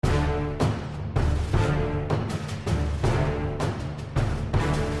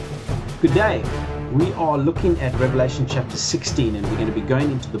Good day. We are looking at Revelation chapter 16, and we're going to be going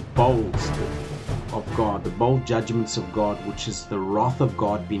into the bowls of God, the bowl judgments of God, which is the wrath of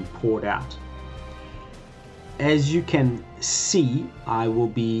God being poured out. As you can see, I will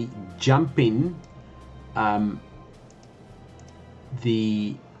be jumping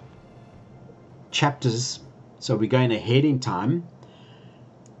the chapters, so we're going ahead in time,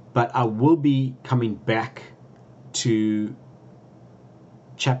 but I will be coming back to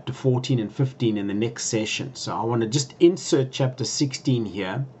chapter 14 and 15 in the next session. So I want to just insert chapter 16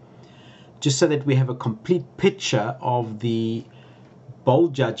 here, just so that we have a complete picture of the bowl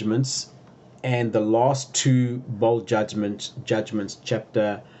judgments and the last two bowl judgments,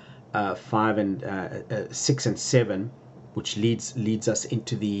 chapter 5 and 6 and 7, which leads us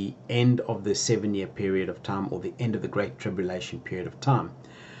into the end of the 7-year period of time, or the end of the Great Tribulation period of time.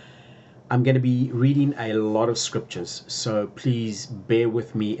 I'm going to be reading a lot of scriptures, so please bear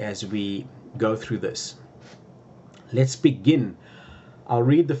with me as we go through this. Let's begin. I'll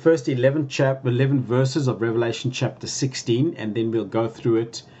read the first 11 verses of Revelation chapter 16, and then we'll go through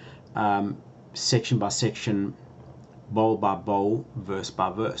it section by section, bowl by bowl, verse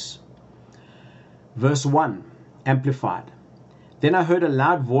by verse. Verse 1, Amplified. Then I heard a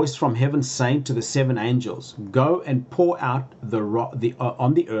loud voice from heaven saying to the 7 angels, "Go and pour out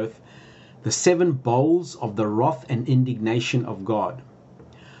on the earth the 7 bowls of the wrath and indignation of God."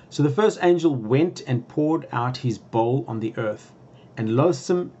 So the first angel went and poured out his bowl on the earth, and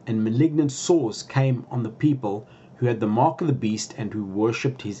loathsome and malignant sores came on the people who had the mark of the beast and who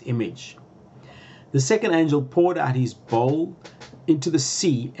worshipped his image. The second angel poured out his bowl into the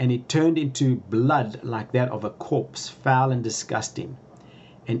sea, and it turned into blood like that of a corpse, foul and disgusting,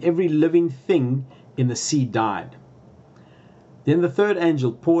 and every living thing in the sea died. Then the third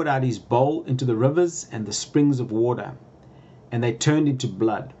angel poured out his bowl into the rivers and the springs of water, and they turned into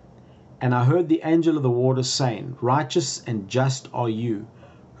blood. And I heard the angel of the waters saying, "Righteous and just are you,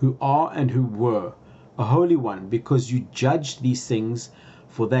 who are and who were, a holy one, because you judged these things,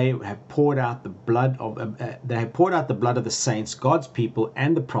 for they have poured out the blood of the saints, God's people,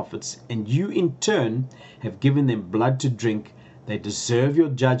 and the prophets, and you in turn have given them blood to drink. They deserve your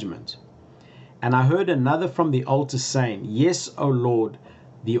judgment." And I heard another from the altar saying, "Yes, O Lord,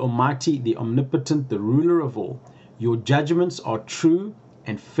 the Almighty, the Omnipotent, the ruler of all, your judgments are true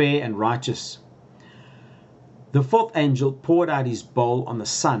and fair and righteous." The fourth angel poured out his bowl on the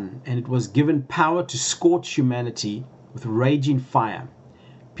sun, and it was given power to scorch humanity with raging fire.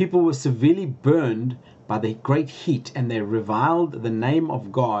 People were severely burned by the great heat, and they reviled the name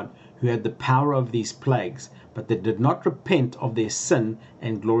of God who had the power of these plagues, but they did not repent of their sin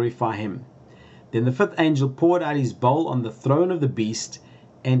and glorify him. Then the fifth angel poured out his bowl on the throne of the beast,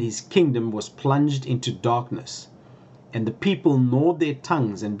 and his kingdom was plunged into darkness. And the people gnawed their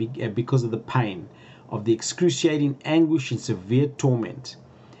tongues because of the pain of the excruciating anguish and severe torment.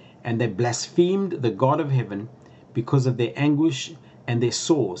 And they blasphemed the God of heaven because of their anguish and their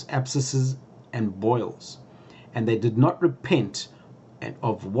sores, abscesses, and boils. And they did not repent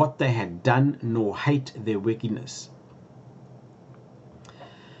of what they had done, nor hate their wickedness.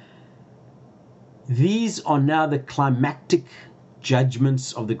 These are now the climactic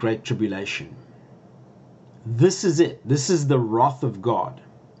judgments of the Great Tribulation. This is it. This is the wrath of God.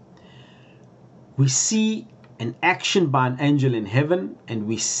 We see an action by an angel in heaven, and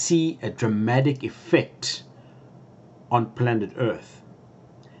we see a dramatic effect on planet Earth.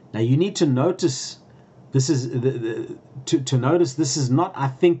 Now you need to notice this is to notice this is not, I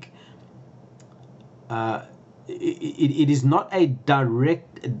think, it is not a direct.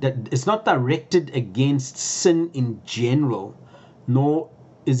 It's not directed against sin in general, nor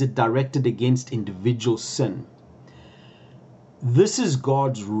is it directed against individual sin. This is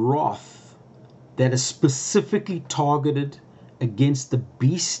God's wrath that is specifically targeted against the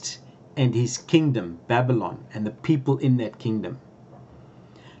beast and his kingdom, Babylon, and the people in that kingdom.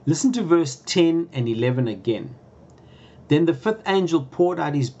 Listen to verse 10 and 11 again. Then the fifth angel poured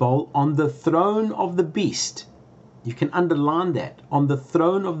out his bowl on the throne of the beast. You can underline that, on the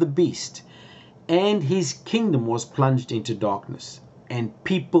throne of the beast, and his kingdom was plunged into darkness, and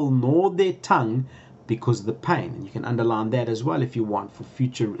people gnawed their tongue because of the pain. And you can underline that as well if you want for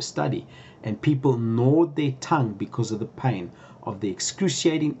future study. And people gnawed their tongue because of the pain of the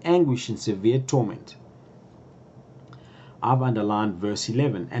excruciating anguish and severe torment. I've underlined verse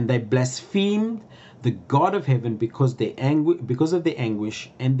 11. And they blasphemed the God of heaven because of their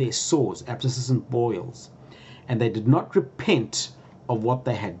anguish and their sores, abscesses and boils. And they did not repent of what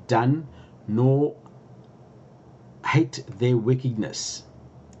they had done, nor hate their wickedness.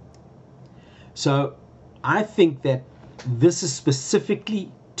 So I think that this is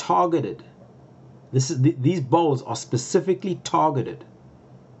specifically targeted. These bowls are specifically targeted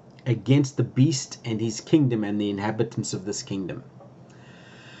against the beast and his kingdom and the inhabitants of this kingdom.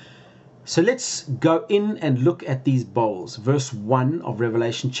 So let's go in and look at these bowls. Verse 1 of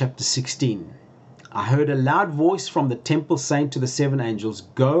Revelation chapter 16. I heard a loud voice from the temple saying to the 7 angels,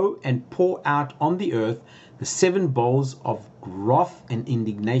 "Go and pour out on the earth the 7 bowls of wrath and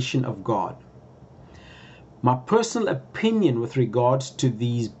indignation of God." My personal opinion with regards to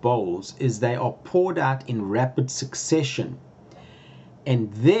these bowls is they are poured out in rapid succession.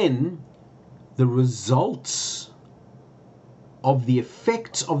 And then the results of the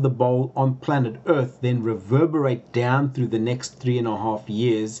effects of the bowl on planet Earth then reverberate down through the next 3.5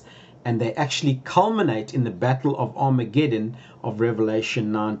 years, and they actually culminate in the Battle of Armageddon of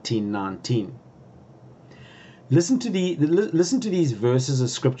Revelation 19:19. Listen to these verses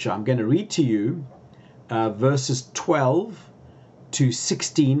of scripture. I'm going to read to you verses 12 to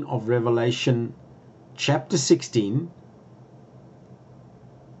 16 of Revelation chapter 16.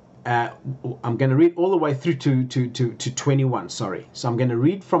 I'm going to read all the way through to 21, sorry. So I'm going to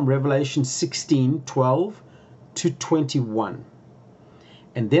read from Revelation 16:12 to 21.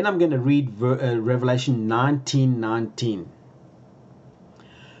 And then I'm going to read Revelation 19:19.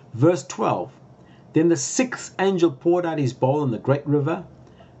 Verse 12. Then the 6th angel poured out his bowl in the great river,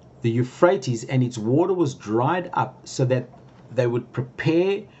 the Euphrates, and its water was dried up, so that they would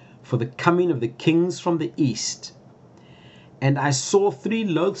prepare for the coming of the kings from the east. And I saw 3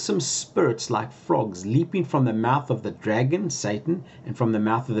 loathsome spirits like frogs leaping from the mouth of the dragon, Satan, and from the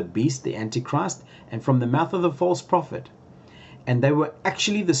mouth of the beast, the Antichrist, and from the mouth of the false prophet. And they were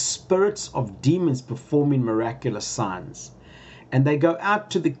actually the spirits of demons performing miraculous signs. And they go out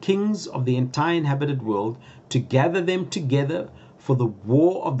to the kings of the entire inhabited world to gather them together for the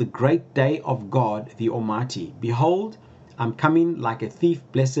war of the great day of God the Almighty. Behold, I'm coming like a thief.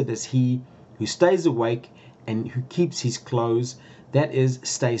 Blessed is he who stays awake and who keeps his clothes, that is,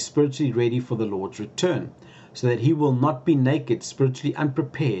 stays spiritually ready for the Lord's return, so that he will not be naked, spiritually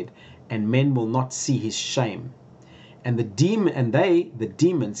unprepared, and men will not see his shame. And the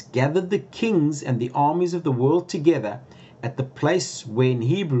demons, gathered the kings and the armies of the world together at the place where in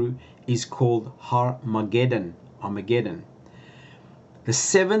Hebrew is called Armageddon. The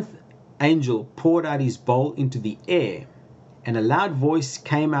 7th angel poured out his bowl into the air, and a loud voice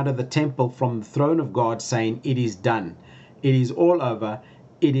came out of the temple from the throne of God, saying, "It is done. It is all over.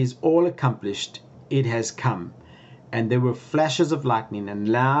 It is all accomplished. It has come." And there were flashes of lightning and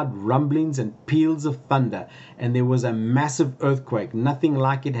loud rumblings and peals of thunder, and there was a massive earthquake. Nothing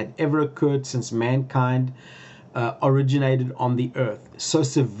like it had ever occurred since mankind originated on the earth. So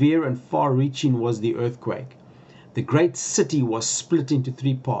severe and far-reaching was the earthquake. The great city was split into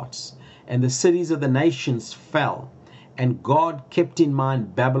 3 parts, and the cities of the nations fell. And God kept in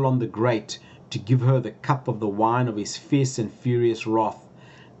mind Babylon the Great, to give her the cup of the wine of his fierce and furious wrath.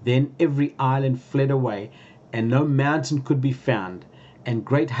 Then every island fled away, and no mountain could be found. And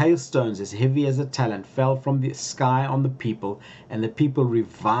great hailstones as heavy as a talent fell from the sky on the people, and the people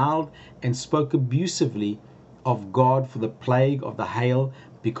reviled and spoke abusively of God for the plague of the hail,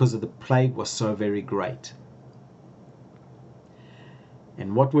 because of the plague was so very great.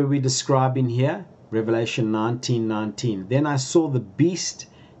 And what were we describing here? Revelation 19:19. Then I saw the beast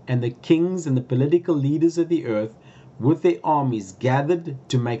and the kings and the political leaders of the earth with their armies gathered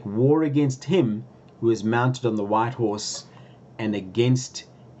to make war against him who is mounted on the white horse and against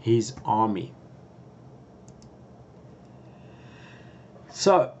his army.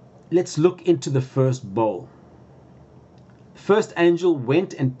 So let's look into the first bowl. The first angel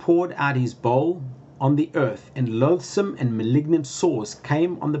went and poured out his bowl on the earth, and loathsome and malignant sores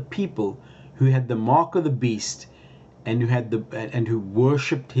came on the people who had the mark of the beast and who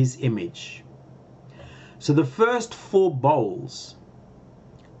worshipped his image. So the first 4 bowls,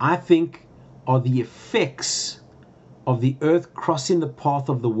 I think, are the effects of the earth crossing the path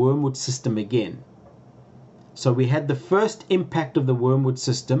of the wormwood system again. So we had the first impact of the wormwood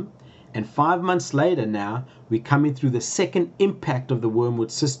system, and 5 months later now we're coming through the second impact of the wormwood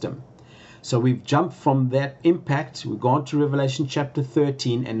system. So we've jumped from that impact, we've gone to Revelation chapter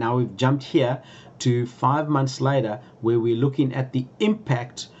 13, and now we've jumped here to 5 months later, where we're looking at the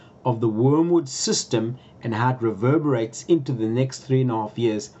impact of the wormwood system and how it reverberates into the next 3.5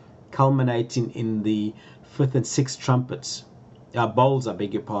 years, culminating in the 5th and 6th trumpets, bowls, I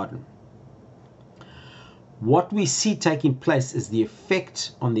beg your pardon. What we see taking place is the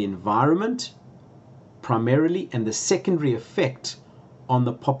effect on the environment primarily, and the secondary effect on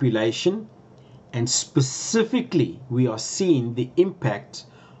the population, and specifically we are seeing the impact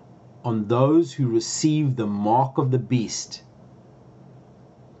on those who receive the mark of the beast.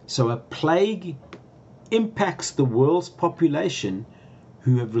 So a plague impacts the world's population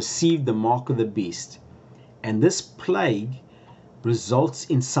who have received the mark of the beast. And this plague results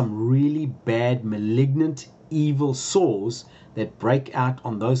in some really bad, malignant, evil sores that break out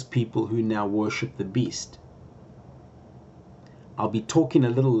on those people who now worship the beast. I'll be talking a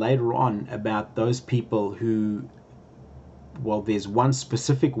little later on about those people who, well, there's one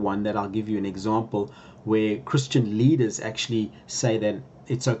specific one that I'll give you an example where Christian leaders actually say that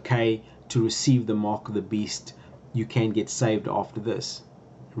it's okay to receive the mark of the beast. You can get saved after this.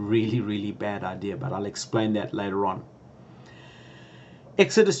 Really, really bad idea, but I'll explain that later on.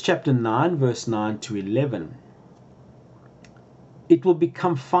 Exodus chapter 9, verse 9 to 11. It will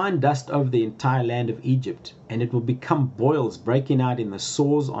become fine dust over the entire land of Egypt, and it will become boils breaking out in the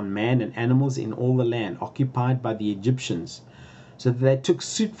sores on man and animals in all the land occupied by the Egyptians. So that they took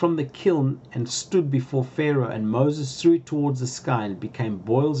soot from the kiln and stood before Pharaoh, and Moses threw it towards the sky, and it became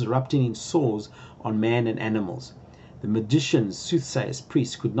boils erupting in sores on man and animals. The magicians, soothsayers,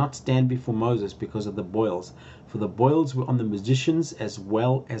 priests could not stand before Moses because of the boils, for the boils were on the magicians as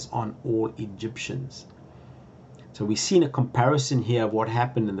well as on all Egyptians. So we've seen a comparison here of what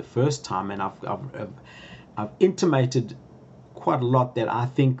happened in the first time, and I've intimated quite a lot that I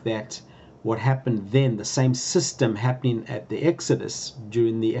think that what happened then, the same system happening at the Exodus,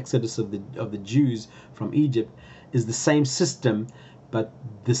 during the Exodus of the Jews from Egypt, is the same system, but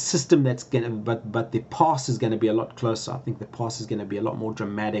the system that's going to, but the past is going to be a lot closer. I think the past is going to be a lot more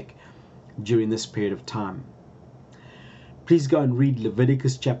dramatic during this period of time. Please go and read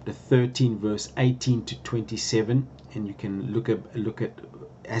Leviticus chapter 13, verse 18 to 27, and you can look at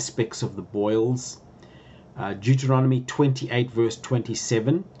aspects of the boils. Deuteronomy 28, verse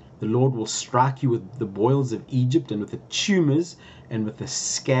 27. The Lord will strike you with the boils of Egypt, and with the tumors, and with the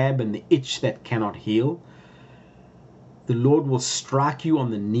scab and the itch that cannot heal. The Lord will strike you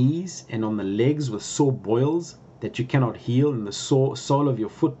on the knees and on the legs with sore boils that you cannot heal, and the sole of your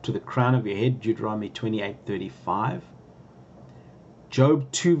foot to the crown of your head. Deuteronomy 28:35.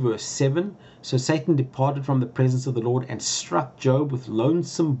 Job 2, verse 7. So Satan departed from the presence of the Lord and struck Job with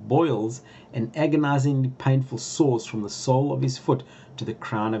lonesome boils and agonizingly painful sores from the sole of his foot to the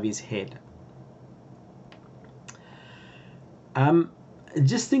crown of his head.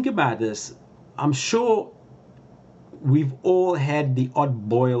 Just think about this. I'm sure we've all had the odd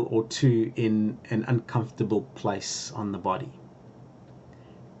boil or two in an uncomfortable place on the body.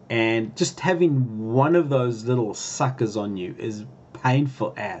 And just having one of those little suckers on you is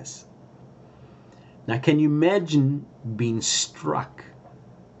painful as. Now, can you imagine being struck,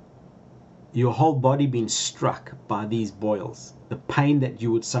 your whole body being struck by these boils, the pain that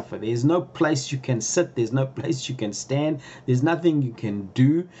you would suffer? There's no place you can sit, there's no place you can stand, there's nothing you can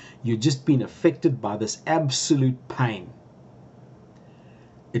do. You're just being affected by this absolute pain.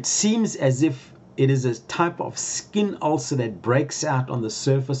 It seems as if it is a type of skin ulcer that breaks out on the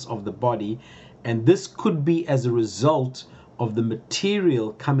surface of the body, and this could be as a result of the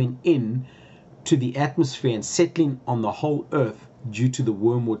material coming in to the atmosphere and settling on the whole earth due to the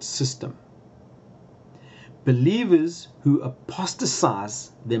wormwood system. Believers who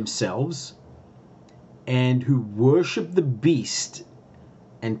apostatize themselves and who worship the beast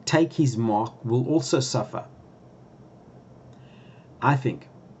and take his mark will also suffer. I think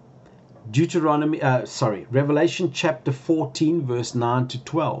Revelation chapter 14, verse 9 to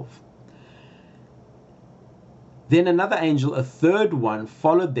 12. Then another angel, a third one,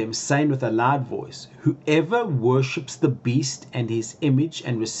 followed them, saying with a loud voice, whoever worships the beast and his image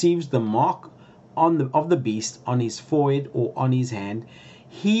and receives the mark of the beast on his forehead or on his hand,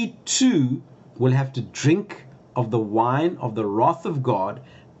 he too will have to drink of the wine of the wrath of God,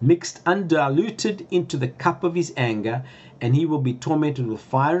 mixed undiluted into the cup of his anger, and he will be tormented with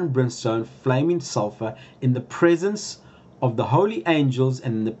fire and brimstone, flaming sulfur, in the presence of the holy angels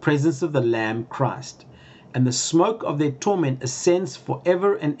and in the presence of the Lamb Christ. And the smoke of their torment ascends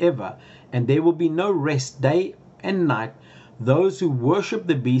forever and ever, and there will be no rest day and night. Those who worship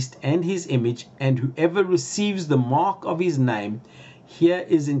the beast and his image, and whoever receives the mark of his name. Here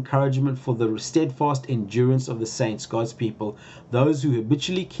is encouragement for the steadfast endurance of the saints, God's people, those who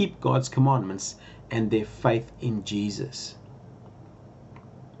habitually keep God's commandments and their faith in Jesus.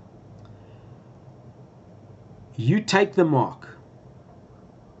 You take the mark.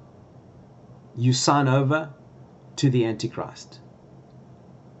 You sign over to the Antichrist.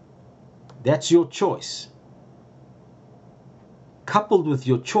 That's your choice. Coupled with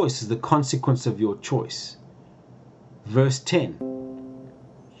your choice is the consequence of your choice. Verse 10.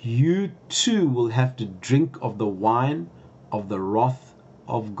 You too will have to drink of the wine of the wrath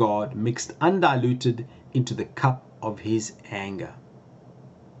of God, mixed undiluted into the cup of his anger.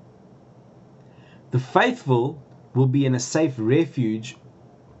 The faithful will be in a safe refuge,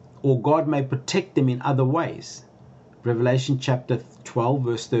 or God may protect them in other ways. Revelation chapter 12,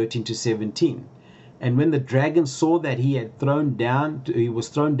 verse 13 to 17. And when the dragon saw that he was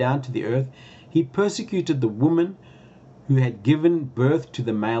thrown down to the earth, he persecuted the woman who had given birth to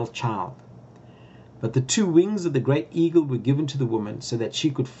the male child. But the 2 wings of the great eagle were given to the woman, so that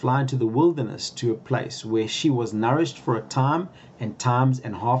she could fly into the wilderness, to a place where she was nourished for a time and times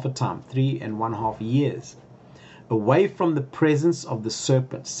and half a time, 3½ years, away from the presence of the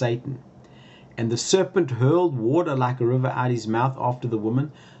serpent, Satan. And the serpent hurled water like a river out his mouth after the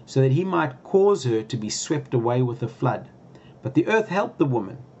woman, so that he might cause her to be swept away with a flood. But the earth helped the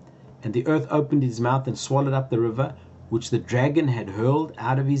woman, and the earth opened his mouth and swallowed up the river, which the dragon had hurled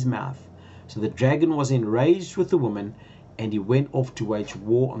out of his mouth. So the dragon was enraged with the woman, and he went off to wage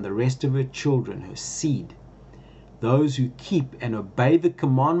war on the rest of her children, her seed, those who keep and obey the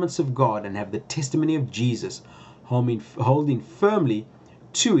commandments of God and have the testimony of Jesus, holding firmly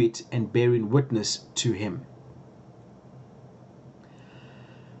to it and bearing witness to him.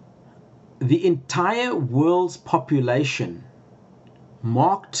 The entire world's population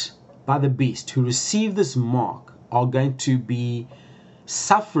marked by the beast, who receive this mark, are going to be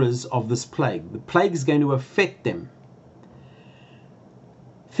sufferers of this plague. The plague is going to affect them.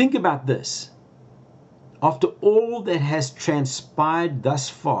 Think about this. After all that has transpired thus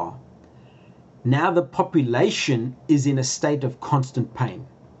far, now the population is in a state of constant pain.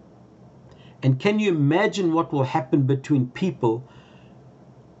 And can you imagine what will happen between people,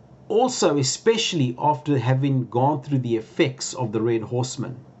 also especially after having gone through the effects of the Red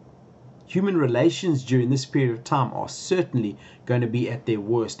Horseman? Human relations during this period of time are certainly going to be at their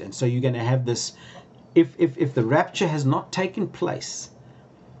worst. And so you're going to have this, if the rapture has not taken place,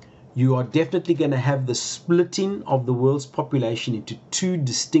 you are definitely going to have the splitting of the world's population into 2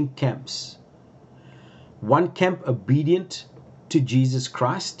 distinct camps. One camp obedient to Jesus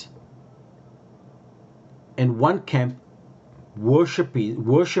Christ, and one camp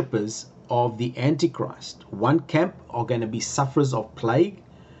worshippers of the Antichrist. One camp are going to be sufferers of plague,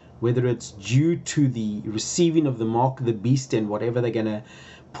 whether it's due to the receiving of the mark of the beast and whatever they're going to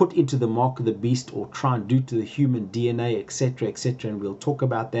put into the mark of the beast or try and do to the human DNA, etc., etc. And we'll talk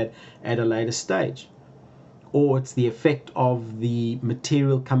about that at a later stage. Or it's the effect of the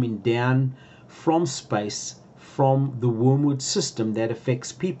material coming down from space, from the wormwood system, that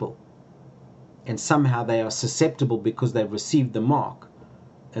affects people. And somehow they are susceptible because they've received the mark.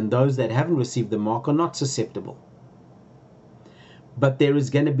 And those that haven't received the mark are not susceptible. But there is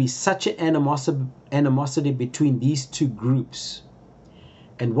going to be such an animosity between these 2 groups.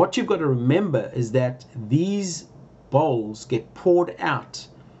 And what you've got to remember is that these bowls get poured out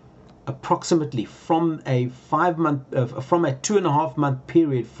approximately from a 2.5 month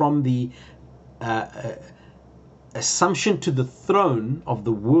period from the assumption to the throne of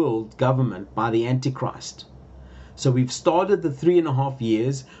the world government by the Antichrist. So we've started the 3.5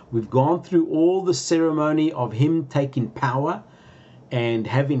 years. We've gone through all the ceremony of him taking power and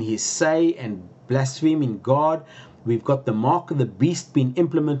having his say and blaspheming God. We've got the mark of the beast being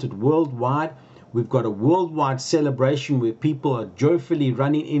implemented worldwide. We've got a worldwide celebration where people are joyfully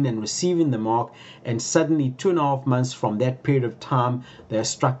running in and receiving the mark, and suddenly 2.5 months from that period of time, they are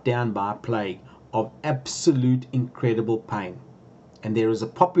struck down by a plague of absolute incredible pain. And there is a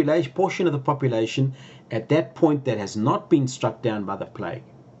portion of the population at that point that has not been struck down by the plague.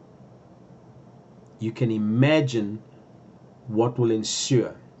 You can imagine what will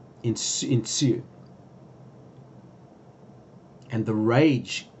ensue. And the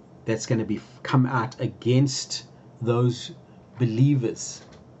rage that's going to come out against those believers.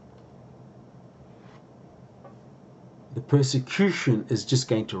 The persecution is just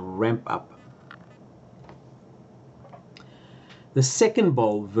going to ramp up. The second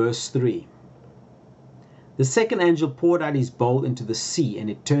bowl, verse 3. The second angel poured out his bowl into the sea, and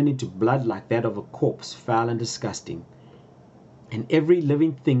it turned into blood like that of a corpse, foul and disgusting. And every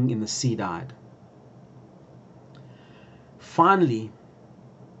living thing in the sea died. Finally,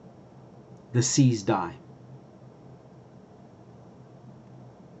 the seas die.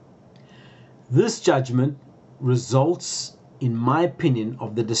 This judgment results, in my opinion,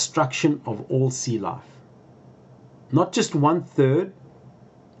 of the destruction of all sea life. Not just 1/3,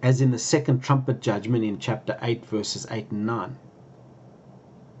 as in the second trumpet judgment in chapter 8, verses 8 and 9.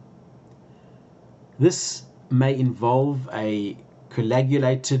 This may involve a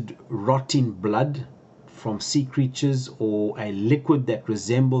coagulated, rotting blood from sea creatures, or a liquid that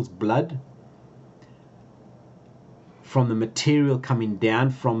resembles blood from the material coming down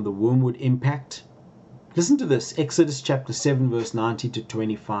from the wormwood impact. Listen to this, Exodus chapter 7, verse 90 to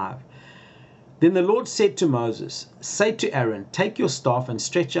 25. Then the Lord said to Moses, say to Aaron, take your staff and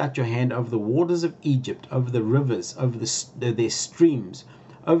stretch out your hand over the waters of Egypt, over the rivers, over their streams,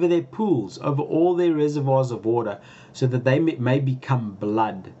 over their pools, over all their reservoirs of water, so that they may become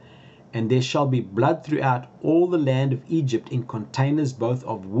blood. And there shall be blood throughout all the land of Egypt in containers both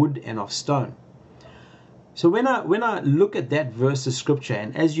of wood and of stone. So when I look at that verse of scripture,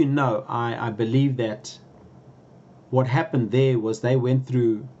 and as you know, I believe that what happened there was they went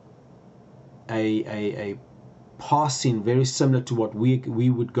through a passing very similar to what we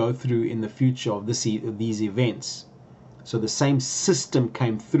would go through in the future of these events. So the same system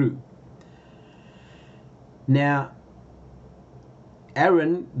came through. Now,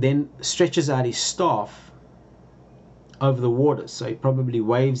 Aaron then stretches out his staff over the waters. So he probably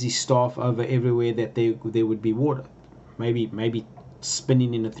waves his staff over everywhere that there would be water. Maybe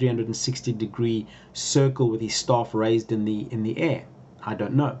spinning in a 360-degree circle with his staff raised in the air. I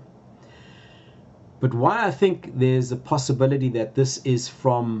don't know. But why I think there's a possibility that this is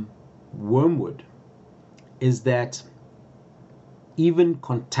from wormwood is that even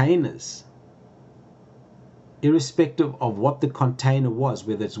containers, irrespective of what the container was,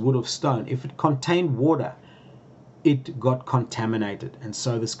 whether it's wood or stone, if it contained water, it got contaminated. And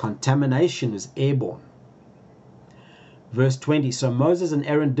so this contamination is airborne. Verse 20, so Moses and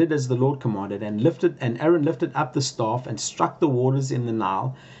Aaron did as the Lord commanded, and Aaron lifted up the staff and struck the waters in the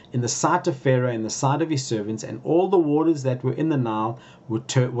Nile, in the sight of Pharaoh, in the sight of his servants, and all the waters that were in the Nile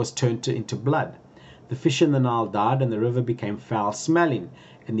was turned into blood. The fish in the Nile died, and the river became foul-smelling,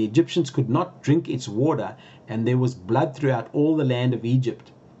 and the Egyptians could not drink its water, and there was blood throughout all the land of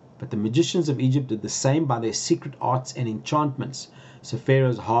Egypt. But the magicians of Egypt did the same by their secret arts and enchantments. So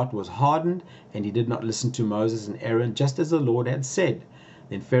Pharaoh's heart was hardened, and he did not listen to Moses and Aaron, just as the Lord had said.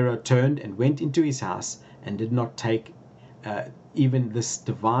 Then Pharaoh turned and went into his house, and did not take even this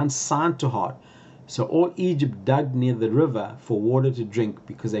divine sign to heart. So all Egypt dug near the river for water to drink,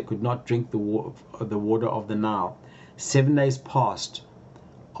 because they could not drink the water of the Nile. 7 days passed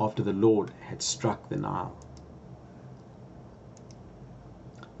after the Lord had struck the Nile.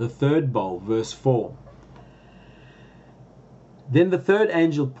 The third bowl, verse 4. Then the third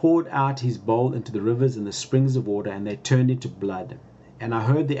angel poured out his bowl into the rivers and the springs of water, and they turned into blood. And I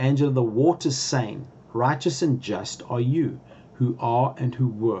heard the angel of the waters saying, righteous and just are you, who are and who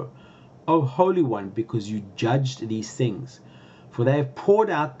were, O Holy One, because you judged these things. For they have poured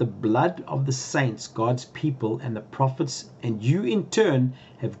out the blood of the saints, God's people, and the prophets, and you in turn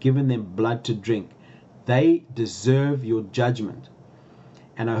have given them blood to drink. They deserve your judgment.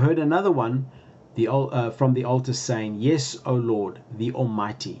 And I heard another one from the altar saying, yes, O Lord, the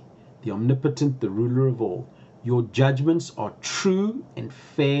Almighty, the Omnipotent, the ruler of all. Your judgments are true and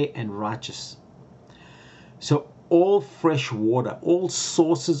fair and righteous. So all fresh water, all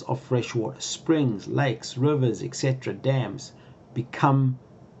sources of fresh water, springs, lakes, rivers, etc., dams, become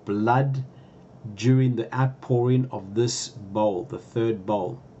blood during the outpouring of this bowl, the third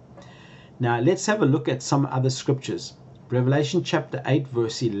bowl. Now let's have a look at some other scriptures. Revelation chapter 8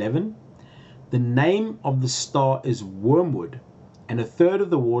 verse 11. The name of the star is wormwood, and a third of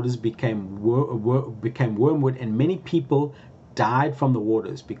the waters became wormwood, and many people died from the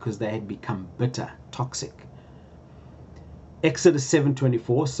waters because they had become bitter, toxic. Exodus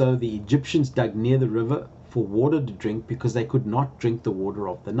 7:24. So the Egyptians dug near the river for water to drink, because they could not drink the water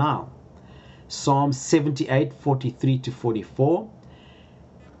of the Nile. Psalm 78:43-44.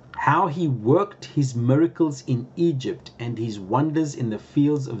 How he worked his miracles in Egypt and his wonders in the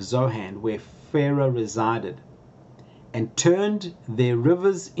fields of Zoan, where Pharaoh resided, and turned their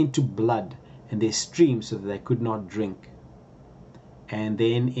rivers into blood and their streams so that they could not drink. And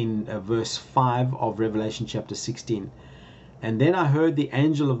then in verse 5 of Revelation chapter 16, and then I heard the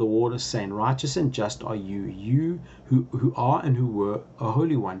angel of the waters saying, righteous and just are you, you who are and who were, a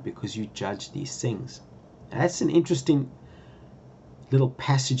Holy One, because you judge these things. And that's an interesting little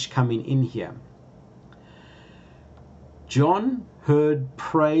passage coming in here. John heard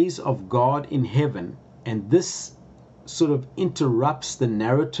praise of God in heaven, and this sort of interrupts the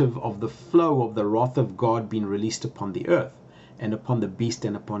narrative of the flow of the wrath of God being released upon the earth and upon the beast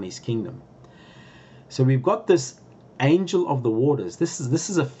and upon his kingdom. So we've got this angel of the waters. This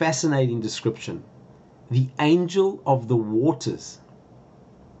is a fascinating description. The angel of the waters.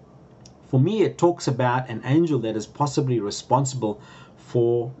 For me, it talks about an angel that is possibly responsible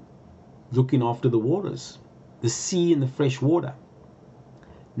for looking after the waters, the sea and the fresh water.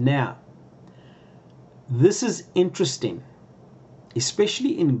 Now, this is interesting,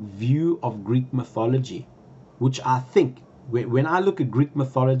 especially in view of Greek mythology, which I think, when I look at Greek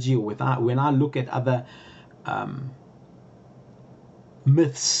mythology, or when I look at other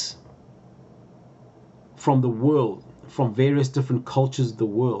myths, from the world, from various different cultures of the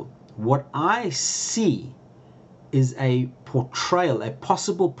world, what I see is a portrayal, a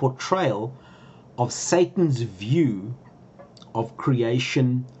possible portrayal of Satan's view of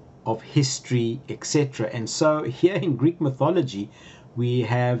creation, of history, etc. And so here in Greek mythology, we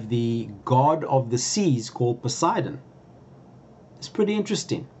have the god of the seas called Poseidon. It's pretty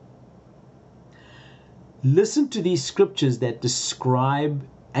interesting. Listen to these scriptures that describe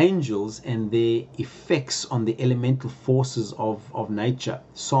angels and their effects on the elemental forces of nature.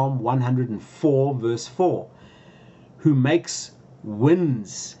 Psalm 104 verse 4. Who makes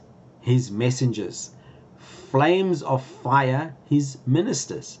winds his messengers, flames of fire his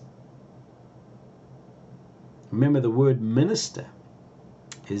ministers. Remember, the word minister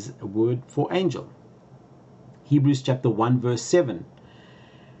is a word for angel. Hebrews chapter 1 verse 7.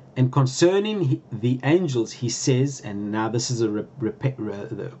 And concerning the angels, he says, and now this is a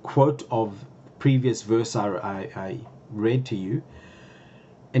quote of previous verse I read to you.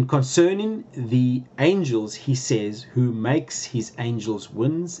 And concerning the angels, he says, who makes his angels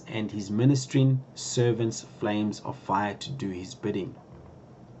winds and his ministering servants flames of fire to do his bidding.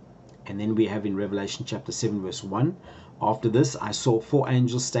 And then we have in Revelation chapter 7 verse 1, after this I saw 4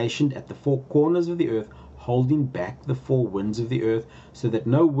 angels stationed at the 4 corners of the earth, holding back the 4 winds of the earth, so that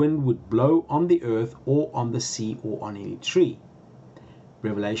no wind would blow on the earth or on the sea or on any tree.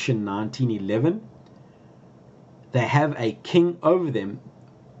 Revelation 19:11, they have a king over them,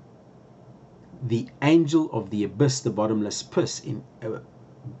 the angel of the abyss, the bottomless pit,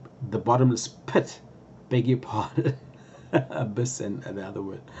 beg your pardon, abyss and the other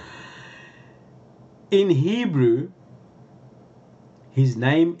word. In Hebrew, his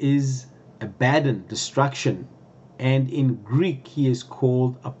name is Abaddon, destruction, and in Greek he is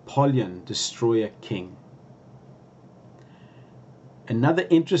called Apollyon, destroyer king. Another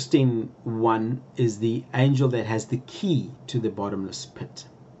interesting one is the angel that has the key to the bottomless pit.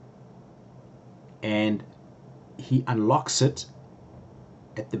 And he unlocks it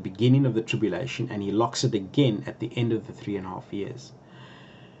at the beginning of the tribulation, and he locks it again at the end of the 3.5 years.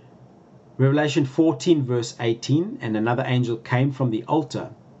 Revelation 14 verse 18, and another angel came from the altar,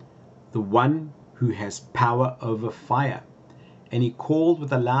 the one who has power over fire. And he called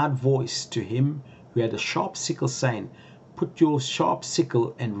with a loud voice to him who had a sharp sickle, saying, Put your sharp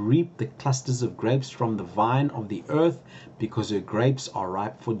sickle and reap the clusters of grapes from the vine of the earth, because her grapes are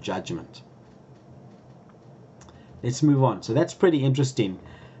ripe for judgment. Let's move on. So that's pretty interesting.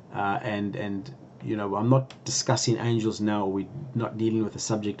 And you know, I'm not discussing angels now. We're not dealing with the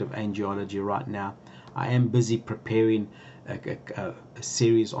subject of angelology right now. I am busy preparing a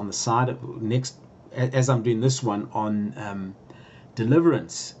series on the side of next, as I'm doing this one on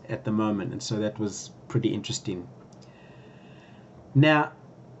deliverance at the moment. And so that was pretty interesting. Now,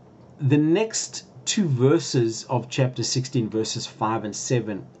 the next 2 verses of chapter 16, verses 5 and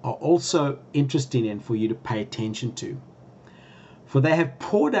 7, are also interesting and for you to pay attention to. For they have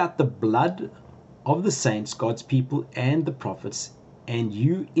poured out the blood of the saints, God's people, and the prophets, and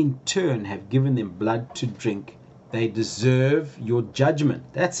you in turn have given them blood to drink. They deserve your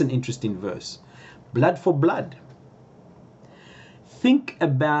judgment. That's an interesting verse. Blood for blood. Think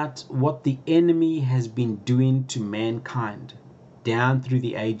about what the enemy has been doing to mankind down through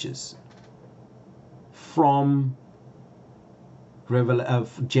the ages. From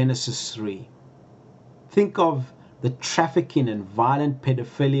Genesis 3. Think of the trafficking and violent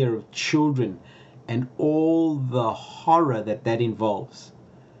pedophilia of children and all the horror that involves.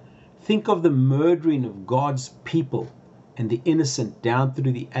 Think of the murdering of God's people and the innocent down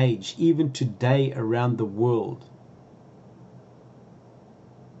through the age, even today around the world.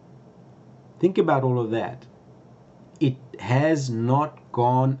 Think about all of that. It has not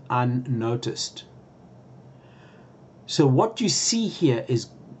gone unnoticed. So what you see here is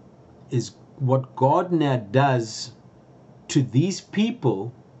what God now does to these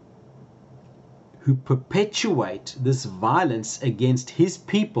people who perpetuate this violence against his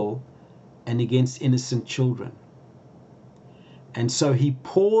people and against innocent children. And so he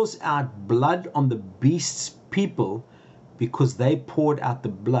pours out blood on the beast's people because they poured out the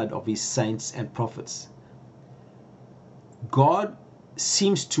blood of his saints and prophets. God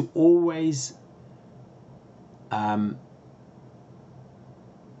seems to always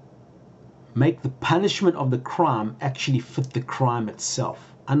make the punishment of the crime actually fit the crime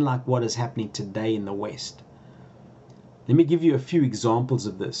itself, unlike what is happening today in the West. Let me give you a few examples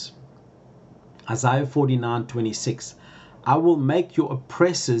of this. Isaiah 49:26, I will make your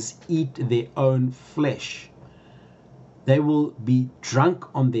oppressors eat their own flesh. They will be drunk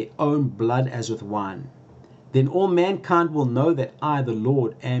on their own blood as with wine. Then all mankind will know that I, the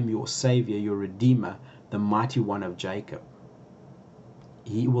Lord, am your Savior, your Redeemer, the mighty one of Jacob.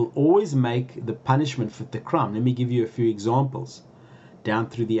 He will always make the punishment fit the crime. Let me give you a few examples down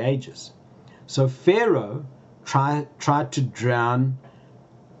through the ages. So Pharaoh tried to drown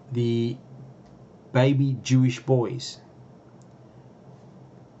the baby Jewish boys,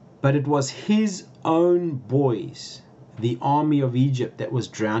 but it was his own boys, the army of Egypt, that was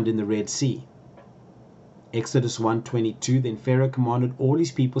drowned in the Red Sea. Exodus 1:22, then Pharaoh commanded all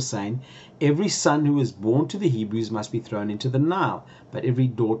his people, saying, every son who is born to the Hebrews must be thrown into the Nile, but every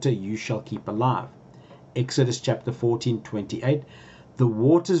daughter you shall keep alive. Exodus chapter 14:28, the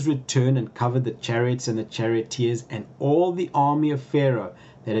waters returned and covered the chariots and the charioteers and all the army of Pharaoh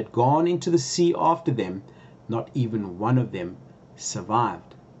that had gone into the sea after them. Not even one of them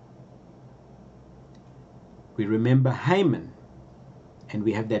survived. We remember Haman, and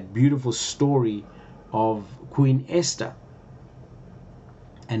we have that beautiful story of Queen Esther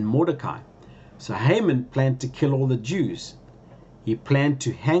and Mordecai. So Haman planned to kill all the Jews. He planned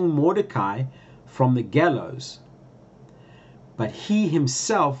to hang Mordecai from the gallows, but he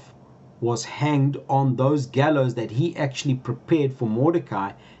himself was hanged on those gallows that he actually prepared for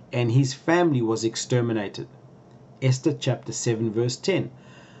Mordecai, and his family was exterminated. Esther chapter 7 verse 10.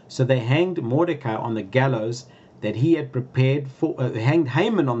 So they hanged Mordecai on the gallows that he had prepared for, hanged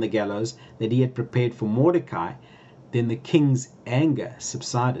Haman on the gallows that he had prepared for Mordecai. Then the king's anger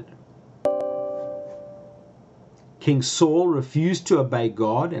subsided. King Saul refused to obey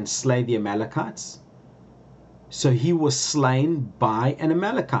God and slay the Amalekites, so he was slain by an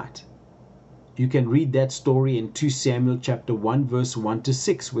Amalekite. You can read that story in 2 Samuel chapter 1 verse 1 to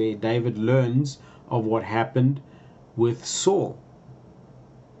 6, where David learns of what happened with Saul.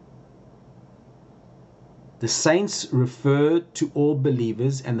 The saints refer to all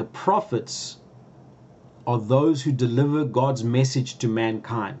believers, and the prophets are those who deliver God's message to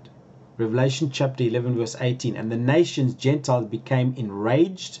mankind. Revelation chapter 11 verse 18, and the nations, Gentiles, became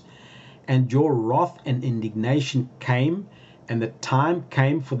enraged, and your wrath and indignation came, and the time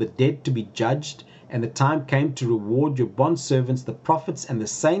came for the dead to be judged, and the time came to reward your bondservants, the prophets and the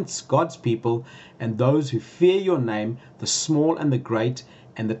saints, God's people, and those who fear your name, the small and the great,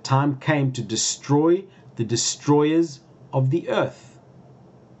 and the time came to destroy the destroyers of the earth.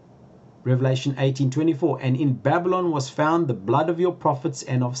 Revelation 18:24, and in Babylon was found the blood of your prophets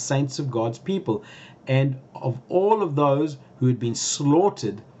and of saints of God's people, and of all of those who had been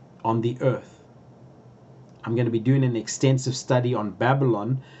slaughtered on the earth. I'm going to be doing an extensive study on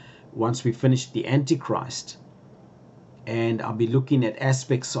Babylon once we finish the Antichrist, and I'll be looking at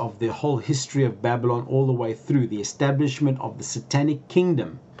aspects of the whole history of Babylon all the way through the establishment of the Satanic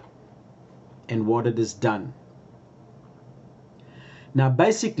kingdom and what it has done. Now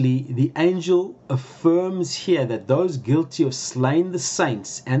basically the angel affirms here that those guilty of slaying the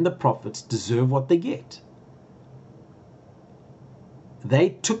saints and the prophets deserve what they get. They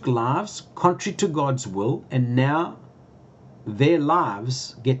took lives contrary to God's will, and now their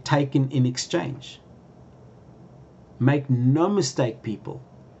lives get taken in exchange. Make no mistake, people,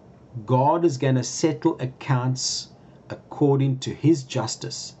 God is going to settle accounts according to his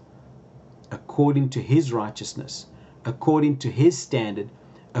justice, according to his righteousness, according to his standard,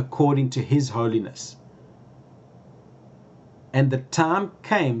 according to his holiness. And the time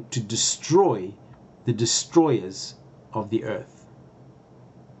came to destroy the destroyers of the earth.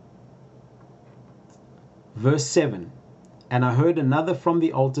 Verse 7, and I heard another from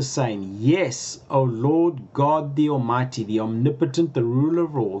the altar saying, yes, O Lord God the Almighty, the Omnipotent, the ruler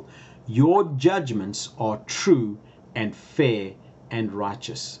of all, your judgments are true and fair and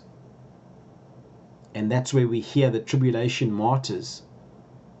righteous. And that's where we hear the tribulation martyrs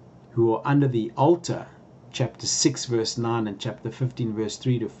who are under the altar, chapter 6 verse 9 and chapter 15 verse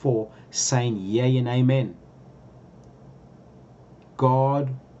 3 to 4, saying yea and amen.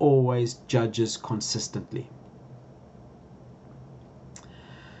 God always judges consistently.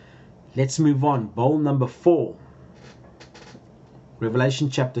 Let's move on. Bowl number 4. Revelation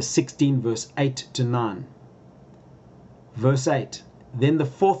chapter 16 verse 8 to 9. Verse 8. Then the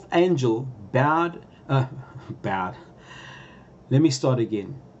fourth angel bowed. Let me start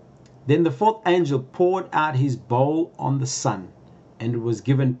again. Then the fourth angel poured out his bowl on the sun, and it was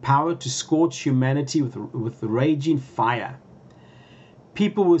given power to scorch humanity with raging fire.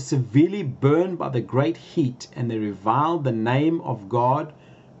 People were severely burned by the great heat, and they reviled the name of God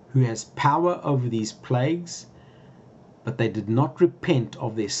who has power over these plagues, but they did not repent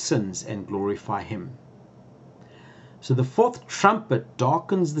of their sins and glorify him. So the fourth trumpet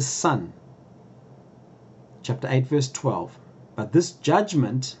darkens the sun. Chapter 8 verse 12. But this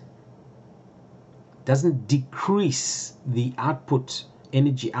judgment doesn't decrease the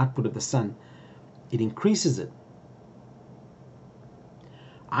energy output of the sun. it increases it.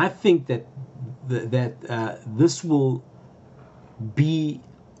 I think that this will be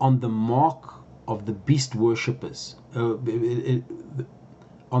on the mark of the beast worshippers,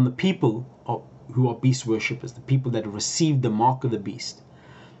 on the people who are beast worshippers, the people that have received the mark of the beast.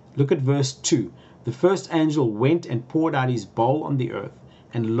 Look at verse 2. The first angel went and poured out his bowl on the earth,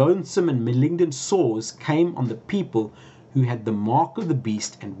 and loathsome and malignant sores came on the people who had the mark of the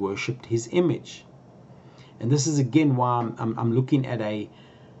beast and worshipped his image. And this is again why I'm looking at a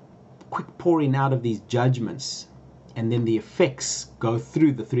quick pouring out of these judgments, and then the effects go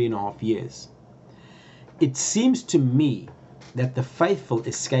through the 3.5 years. It seems to me that the faithful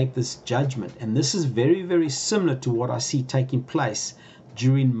escape this judgment, and this is very, very similar to what I see taking place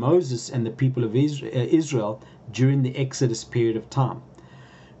during Moses and the people of Israel during the Exodus period of time.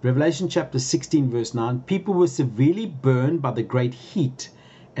 Revelation chapter 16 verse 9, people were severely burned by the great heat,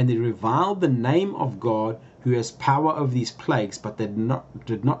 and they reviled the name of God who has power over these plagues, but they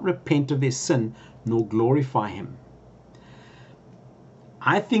did not repent of their sin nor glorify him.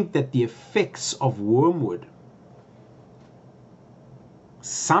 I think that the effects of wormwood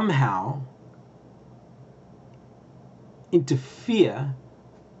somehow interfere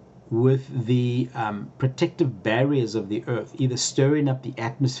with the protective barriers of the earth, either stirring up the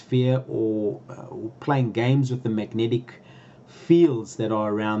atmosphere or playing games with the magnetic fields that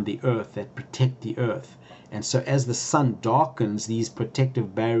are around the earth that protect the earth. And so as the sun darkens, these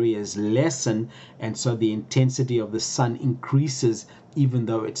protective barriers lessen, and so the intensity of the sun increases even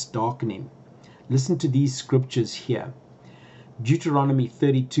though it's darkening. Listen to these scriptures here. Deuteronomy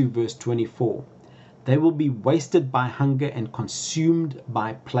 32 verse 24. They will be wasted by hunger and consumed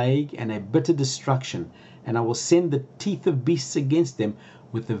by plague and a bitter destruction, and I will send the teeth of beasts against them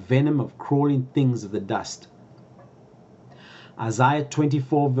with the venom of crawling things of the dust. Isaiah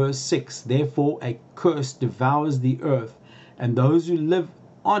 24 verse 6. Therefore a curse devours the earth, and those who live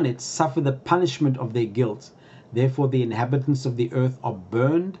on it suffer the punishment of their guilt. Therefore the inhabitants of the earth are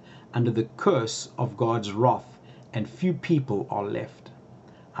burned under the curse of God's wrath, and few people are left.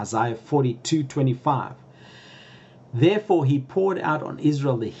 Isaiah 42:25. Therefore he poured out on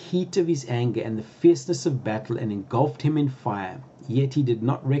Israel the heat of his anger and the fierceness of battle, and engulfed him in fire. Yet he did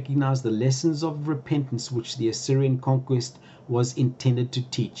not recognize the lessons of repentance which the Assyrian conquest was intended to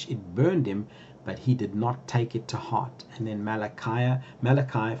teach. It burned him, but he did not take it to heart. And then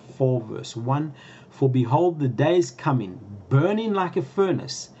Malachi 4 verse 1. For behold, the day is coming, burning like a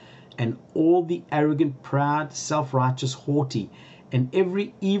furnace, and all the arrogant, proud, self-righteous, haughty, and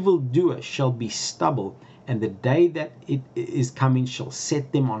every evil doer shall be stubble, and the day that it is coming shall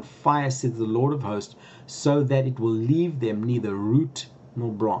set them on fire, says the Lord of hosts, so that it will leave them neither root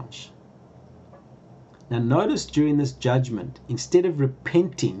nor branch. Now notice during this judgment, instead of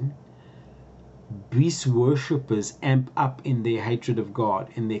repenting, beast worshippers amp up in their hatred of God,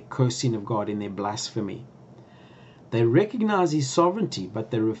 in their cursing of God, in their blasphemy. They recognize his sovereignty,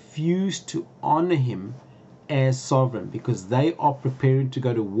 but they refuse to honor him as sovereign, because they are preparing to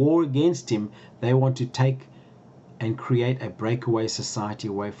go to war against him. They want to take and create a breakaway society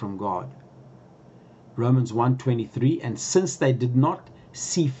away from God. Romans 1:23, and since they did not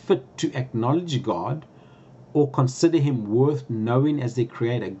see fit to acknowledge God or consider him worth knowing as their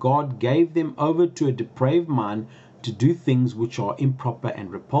creator, God gave them over to a depraved mind to do things which are improper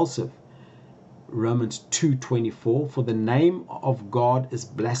and repulsive. Romans 2:24, for the name of God is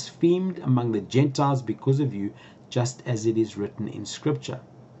blasphemed among the Gentiles because of you, just as it is written in Scripture.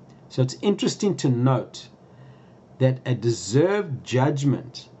 So it's interesting to note that a deserved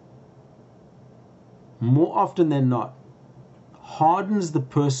judgment, more often than not, hardens the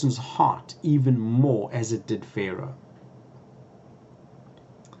person's heart even more, as it did Pharaoh.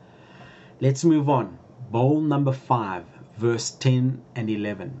 Let's move on. Bowl number 5, verse 10 and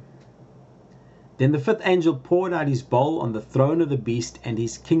 11. Then the fifth angel poured out his bowl on the throne of the beast, and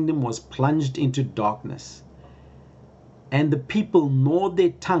his kingdom was plunged into darkness. And the people gnawed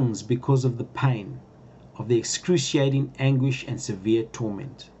their tongues because of the pain of the excruciating anguish and severe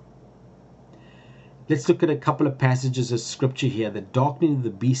torment. Let's look at a couple of passages of scripture here. The darkening of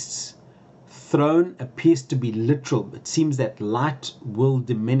the beast's throne appears to be literal. It seems that light will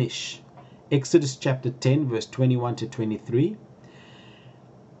diminish. Exodus chapter 10, verse 21 to 23.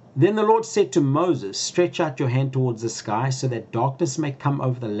 Then the Lord said to Moses, stretch out your hand towards the sky, so that darkness may come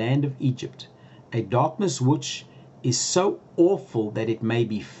over the land of Egypt, a darkness which is so awful that it may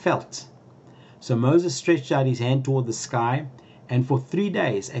be felt. So Moses stretched out his hand toward the sky, and for 3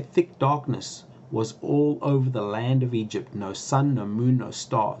 days a thick darkness was all over the land of Egypt, no sun, no moon, no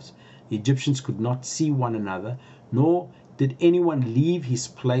stars. The Egyptians could not see one another, nor did anyone leave his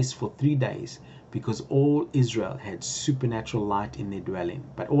place for 3 days. because all Israel had supernatural light in their dwelling.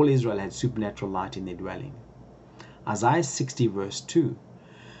 But all Israel had supernatural light in their dwelling. Isaiah 60 verse 2.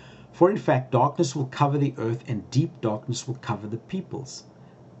 For in fact, darkness will cover the earth, and deep darkness will cover the peoples.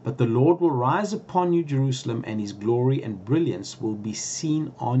 But the Lord will rise upon you, Jerusalem, and his glory and brilliance will be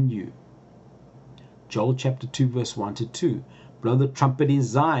seen on you. Joel chapter 2 verse 1 to 2. Blow the trumpet in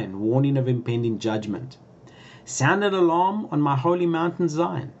Zion, warning of impending judgment. Sound an alarm on my holy mountain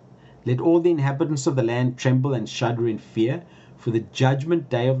Zion. Let all the inhabitants of the land tremble and shudder in fear, for the judgment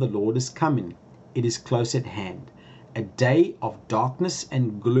day of the Lord is coming. It is close at hand. A day of darkness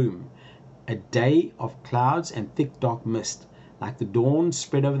and gloom, a day of clouds and thick dark mist, like the dawn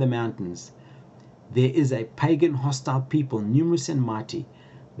spread over the mountains. There is a pagan hostile people, numerous and mighty,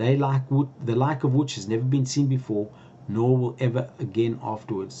 the like of which has never been seen before, nor will ever again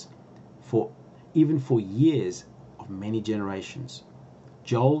afterwards, even for years of many generations.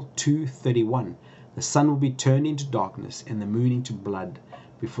 Joel 2:31. The sun will be turned into darkness and the moon into blood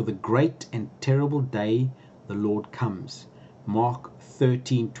before the great and terrible day the Lord comes. Mark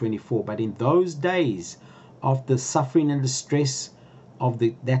 13:24. But in those days, after the suffering and distress of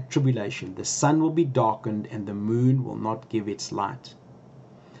that tribulation, the sun will be darkened and the moon will not give its light.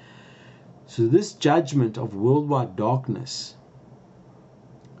 So this judgment of worldwide darkness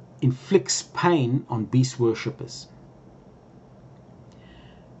inflicts pain on beast worshippers.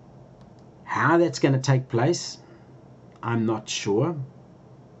 How that's going to take place, I'm not sure.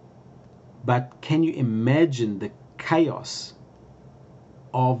 But can you imagine the chaos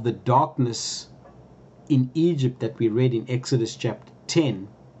of the darkness in Egypt that we read in Exodus chapter 10,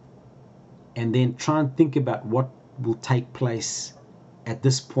 and then try and think about what will take place at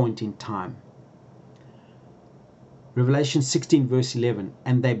this point in time? Revelation 16 verse 11.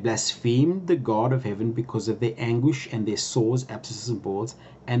 And they blasphemed the God of heaven because of their anguish and their sores, abscesses and boils,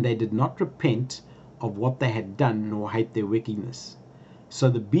 and they did not repent of what they had done, nor hate their wickedness. So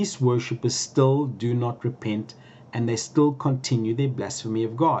the beast worshippers still do not repent, and they still continue their blasphemy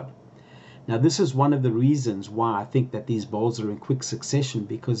of God. Now this is one of the reasons why I think that these bowls are in quick succession,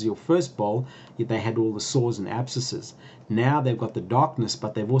 because your first bowl, they had all the sores and abscesses. Now they've got the darkness,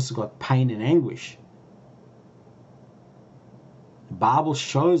 but they've also got pain and anguish. The Bible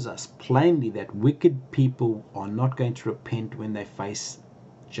shows us plainly that wicked people are not going to repent when they face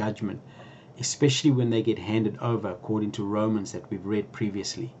judgment, especially when they get handed over, according to Romans that we've read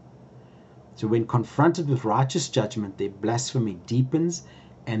previously. So when confronted with righteous judgment, their blasphemy deepens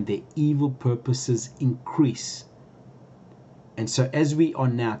and their evil purposes increase. And so as we are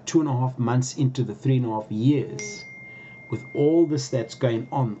now 2.5 months into the 3.5 years, with all this that's going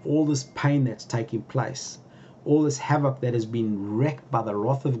on, all this pain that's taking place, all this havoc that has been wreaked by the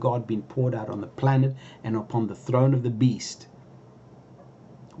wrath of God being poured out on the planet and upon the throne of the beast,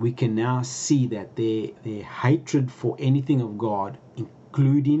 we can now see that their hatred for anything of God,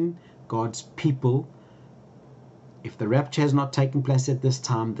 including God's people, if the rapture has not taken place at this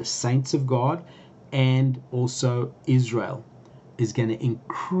time, the saints of God and also Israel, is going to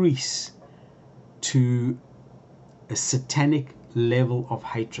increase to a satanic level of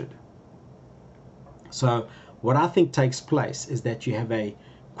hatred. So what I think takes place is that you have a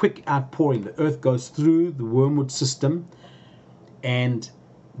quick outpouring. The earth goes through the wormwood system, and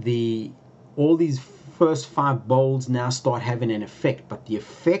all these first 5 bowls now start having an effect, but the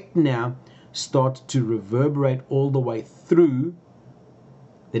effect now starts to reverberate all the way through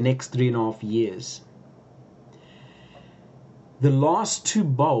the next 3.5 years. The last 2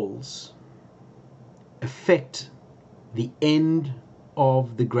 bowls affect the end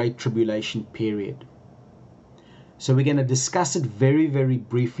of the Great Tribulation period. So we're going to discuss it very, very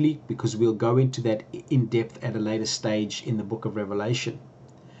briefly, because we'll go into that in depth at a later stage in the book of Revelation.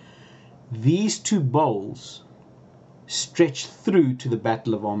 These 2 bowls stretch through to the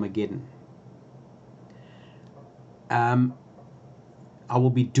Battle of Armageddon. I will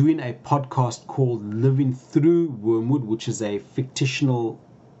be doing a podcast called Living Through Wormwood, which is a fictional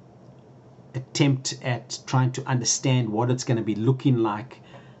attempt at trying to understand what it's going to be looking like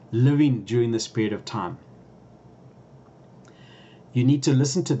living during this period of time. You need to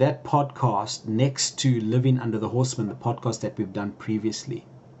listen to that podcast next to Living Under the Horseman, the podcast that we've done previously.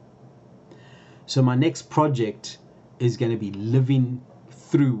 So my next project is going to be Living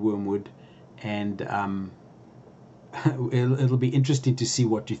Through Wormwood, and it'll be interesting to see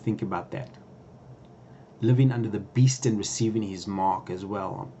what you think about that. Living under the beast and receiving his mark as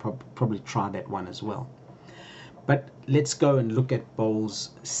well. I'll probably try that one as well. But let's go and look at bowls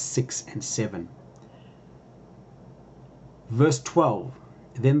 6 and 7. Verse 12.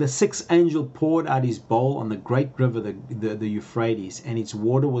 Then the 6th angel poured out his bowl on the great river, the Euphrates, and its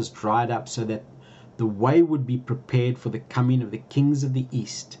water was dried up, so that the way would be prepared for the coming of the kings of the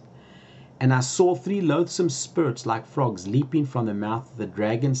east. And I saw 3 loathsome spirits like frogs leaping from the mouth of the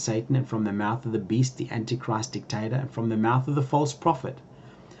dragon Satan, and from the mouth of the beast the Antichrist dictator, and from the mouth of the false prophet.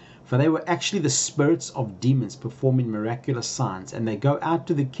 For they were actually the spirits of demons performing miraculous signs, and they go out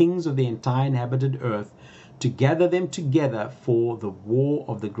to the kings of the entire inhabited earth to gather them together for the war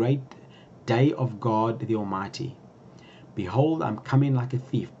of the great day of God the Almighty. Behold, I'm coming like a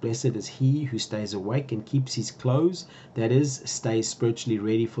thief. Blessed is he who stays awake and keeps his clothes, that is, stays spiritually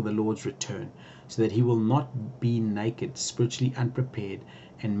ready for the Lord's return, so that he will not be naked, spiritually unprepared,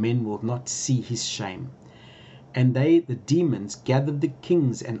 and men will not see his shame. And they, the demons, gathered the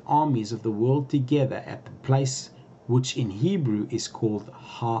kings and armies of the world together at the place which in Hebrew is called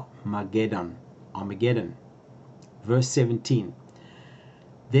Armageddon. Verse 17.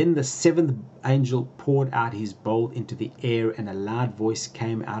 Then the 7th angel poured out his bowl into the air, and a loud voice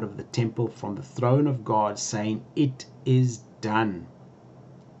came out of the temple from the throne of God, saying, It is done.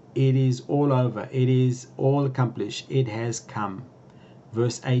 It is all over. It is all accomplished. It has come.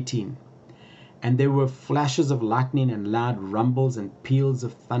 Verse 18. And there were flashes of lightning and loud rumbles and peals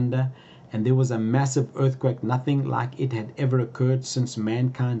of thunder, and there was a massive earthquake. Nothing like it had ever occurred since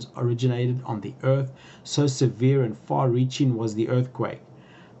mankind originated on the earth. So severe and far-reaching was the earthquake.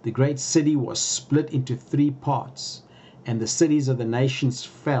 The great city was split into 3 parts, and the cities of the nations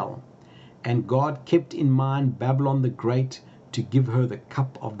fell. And God kept in mind Babylon the Great, to give her the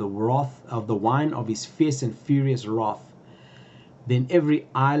cup of the wrath of the wine of his fierce and furious wrath. Then every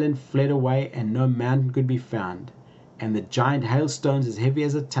island fled away, and no mountain could be found. And the giant hailstones as heavy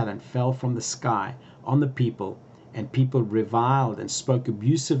as a talent fell from the sky on the people, and people reviled and spoke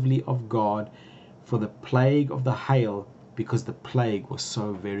abusively of God for the plague of the hail, because the plague was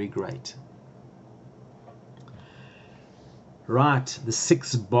so very great. Right, the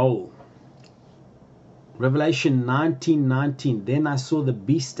 6th bowl. Revelation 19:19. Then I saw the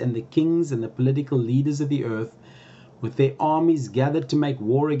beast and the kings and the political leaders of the earth with their armies gathered to make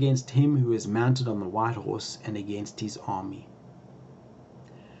war against him who is mounted on the white horse and against his army.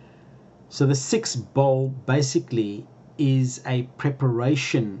 So the 6th bowl basically is a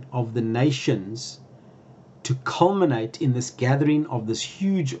preparation of the nations to culminate in this gathering of this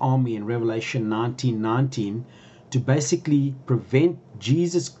huge army in Revelation 19:19, to basically prevent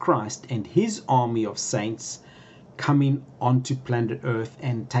Jesus Christ and his army of saints coming onto planet Earth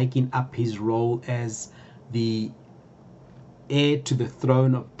and taking up his role as the heir to the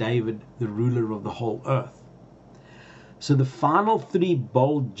throne of David, the ruler of the whole earth. So the final 3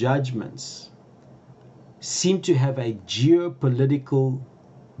 bold judgments seem to have a geopolitical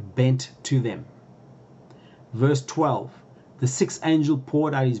bent to them. Verse 12. The 6th angel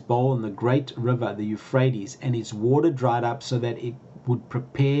poured out his bowl on the great river, the Euphrates, and its water dried up, so that it would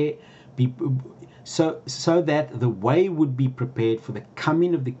so that the way would be prepared for the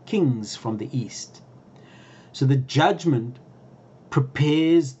coming of the kings from the east. So the judgment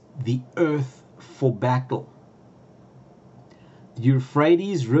prepares the earth for battle. The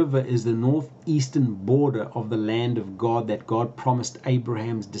Euphrates River is the northeastern border of the land of God that God promised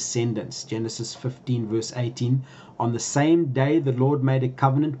Abraham's descendants. Genesis 15 verse 18. On the same day the Lord made a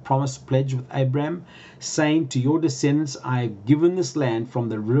covenant promise pledge with Abraham, saying, to your descendants I have given this land from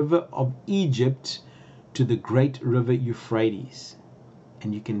the river of Egypt to the great river Euphrates.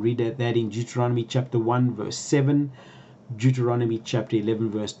 And you can read that in Deuteronomy chapter 1 verse 7, Deuteronomy chapter 11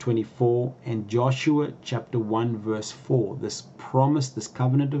 verse 24, and Joshua chapter 1 verse 4. This promise, this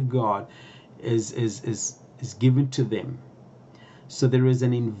covenant of God is given to them. So there is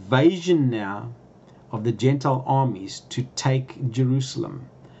an invasion now of the Gentile armies to take Jerusalem,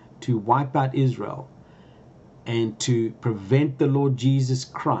 to wipe out Israel, and to prevent the Lord Jesus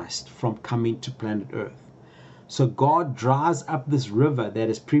Christ from coming to planet Earth. So God dries up this river that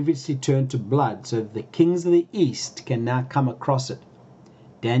has previously turned to blood, so that the kings of the east can now come across it.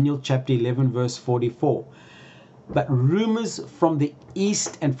 Daniel chapter 11 verse 44. But rumors from the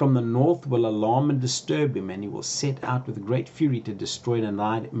east and from the north will alarm and disturb him, and he will set out with great fury to destroy and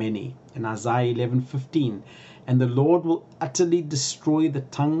annihilate many. In Isaiah 11:15, and the Lord will utterly destroy the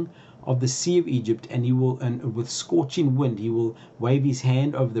tongue of the sea of Egypt, and with scorching wind he will wave his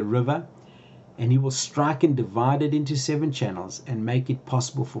hand over the river, and he will strike and divide it into 7 channels, and make it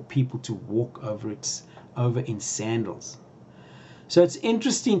possible for people to walk over in sandals. So it's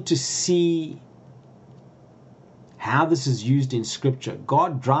interesting to see how this is used in Scripture.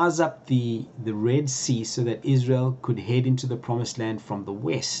 God dries up the Red Sea so that Israel could head into the Promised Land from the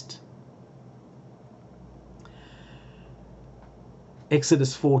west.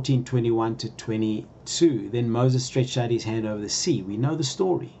 Exodus 14:21 to 22. Then Moses stretched out his hand over the sea. We know the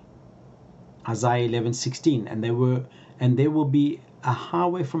story. Isaiah 11:16, and there will be a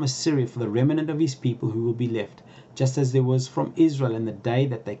highway from Assyria for the remnant of his people who will be left, just as there was from Israel in the day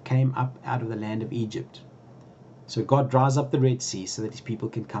that they came up out of the land of Egypt. So God dries up the Red Sea so that his people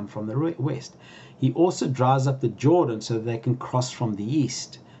can come from the west. He also dries up the Jordan so that they can cross from the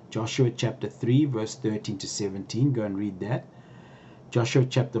east. Joshua chapter 3 verse 13 to 17, go and read that. Joshua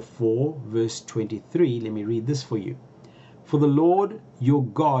chapter 4 verse 23, let me read this for you. For the Lord your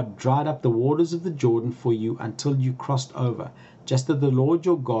God dried up the waters of the Jordan for you until you crossed over, just as the Lord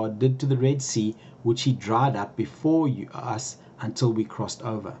your God did to the Red Sea, which he dried up before us until we crossed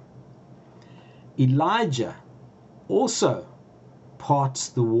over. Elijah also parts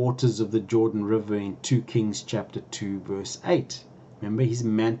the waters of the Jordan River in 2 Kings chapter 2 verse 8. Remember, his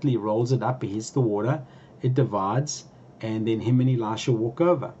mantle, he rolls it up, he hits the water, it divides, and then him and Elisha walk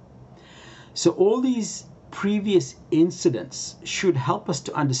over. So all these previous incidents should help us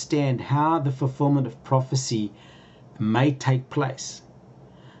to understand how the fulfillment of prophecy may take place.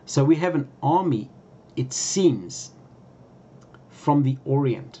 So we have an army, it seems, from the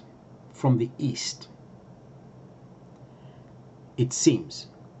Orient, from the East, it seems,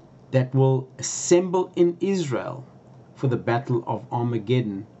 that will assemble in Israel for the battle of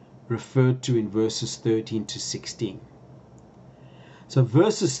Armageddon, referred to in verses 13 to 16. So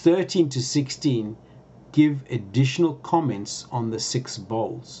verses 13 to 16 give additional comments on the 6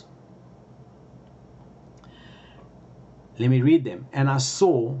 bowls. Let me read them. And I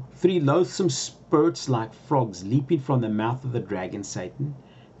saw 3 loathsome spirits like frogs leaping from the mouth of the dragon Satan,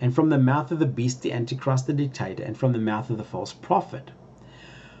 and from the mouth of the beast the Antichrist the dictator, and from the mouth of the false prophet.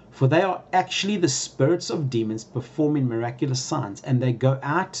 For they are actually the spirits of demons performing miraculous signs, and they go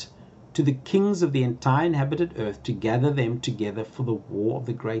out to the kings of the entire inhabited earth to gather them together for the war of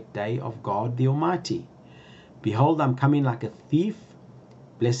the great day of God the Almighty. Behold, I'm coming like a thief.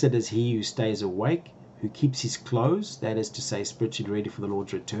 Blessed is he who stays awake, who keeps his clothes, that is to say, spiritually ready for the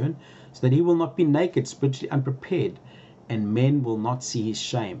Lord's return, so that he will not be naked, spiritually unprepared, and men will not see his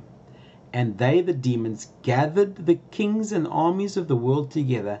shame. And they, the demons, gathered the kings and armies of the world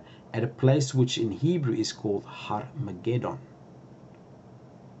together at a place which in Hebrew is called Armageddon.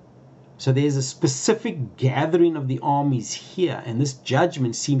 So there's a specific gathering of the armies here, and this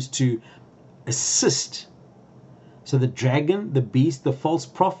judgment seems to assist. So the dragon, the beast, the false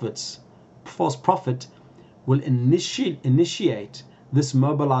prophet will initiate this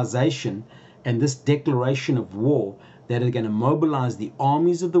mobilization and this declaration of war that are going to mobilize the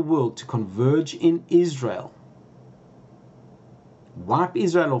armies of the world to converge in Israel, wipe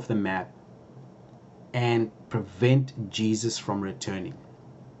Israel off the map, and prevent Jesus from returning.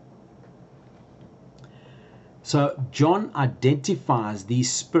 So John identifies these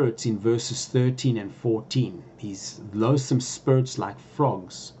spirits in verses 13 and 14, these loathsome spirits like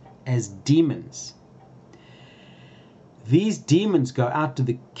frogs, as demons. These demons go out to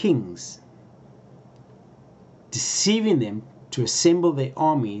the kings, deceiving them to assemble their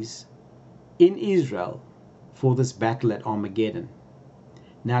armies in Israel for this battle at Armageddon.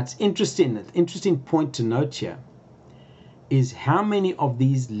 Now it's interesting, an interesting point to note here is how many of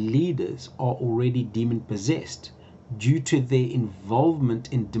these leaders are already demon possessed due to their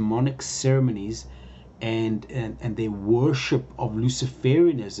involvement in demonic ceremonies and their worship of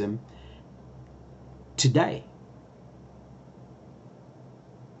Luciferianism today.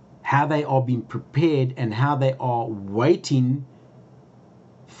 How they are being prepared and how they are waiting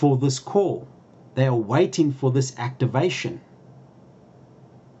for this call. They are waiting for this activation.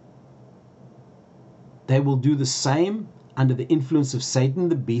 They will do the same under the influence of Satan,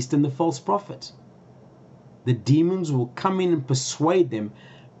 the beast, and the false prophet. The demons will come in and persuade them,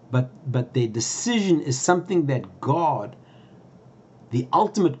 but their decision is something that God, the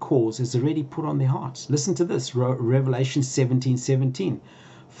ultimate cause, has already put on their hearts. Listen to this, Revelation 17:17.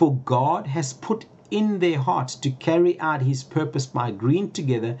 For God has put in their hearts to carry out his purpose by agreeing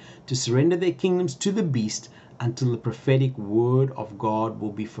together to surrender their kingdoms to the beast until the prophetic word of God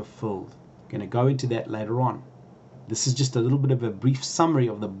will be fulfilled. I'm going to go into that later on. This is just a little bit of a brief summary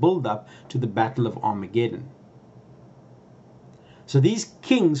of the build-up to the Battle of Armageddon. So these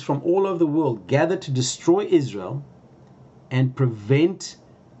kings from all over the world gather to destroy Israel and prevent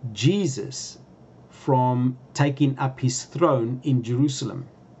Jesus from taking up his throne in Jerusalem.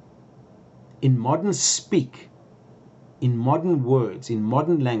 In modern speak, in modern words, in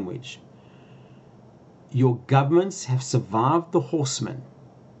modern language, your governments have survived the horsemen,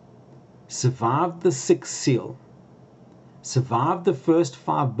 survived the sixth seal, survived the first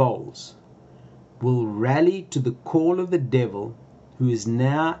 5 bowls, will rally to the call of the devil, who is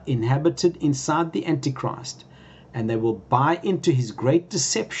now inhabited inside the Antichrist, and they will buy into his great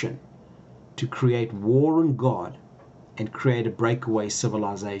deception to create war on God and create a breakaway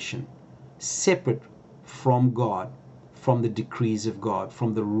civilization, separate from God, from the decrees of God,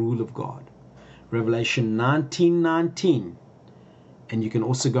 from the rule of God. Revelation 19:19. And you can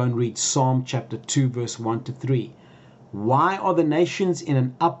also go and read Psalm chapter 2, verse 1 to 3. Why are the nations in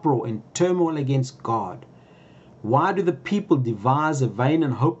an uproar and turmoil against God? Why do the people devise a vain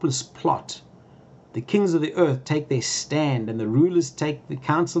and hopeless plot? The kings of the earth take their stand, and the rulers take the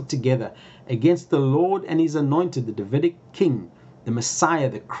counsel together against the Lord and his anointed, the Davidic king, the Messiah,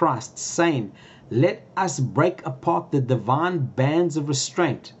 the Christ, saying, let us break apart the divine bands of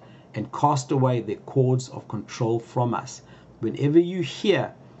restraint and cast away the cords of control from us. Whenever you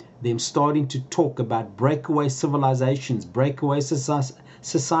hear them starting to talk about breakaway civilizations, breakaway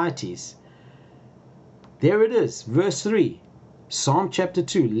societies, there it is, verse 3, Psalm chapter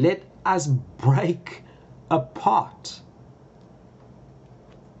 2, let us break apart.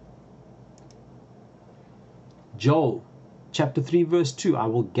 Joel chapter 3, verse 2, I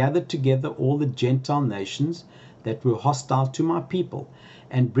will gather together all the Gentile nations that were hostile to my people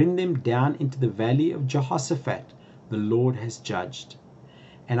and bring them down into the valley of Jehoshaphat. The Lord has judged.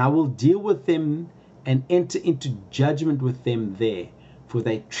 And I will deal with them and enter into judgment with them there, for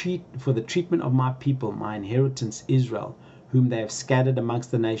the treatment of my people, my inheritance Israel, whom they have scattered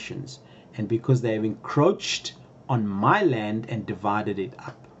amongst the nations, and because they have encroached on my land and divided it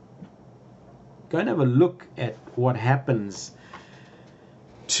up. Go and have a look at what happens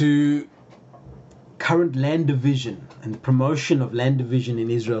to current land division and promotion of land division in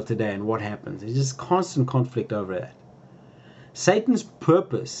Israel today, and what happens. There's just constant conflict over that. Satan's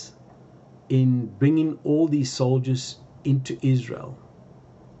purpose in bringing all these soldiers into Israel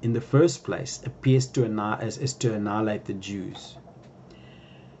in the first place appears to annihilate the Jews.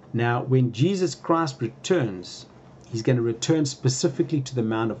 Now, when Jesus Christ returns, he's going to return specifically to the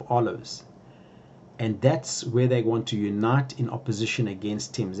Mount of Olives. And that's where they want to unite in opposition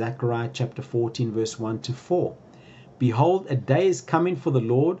against him. Zechariah chapter 14, verse 1 to 4. Behold, a day is coming for the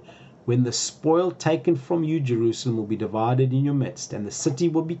Lord when the spoil taken from you, Jerusalem, will be divided in your midst, and the city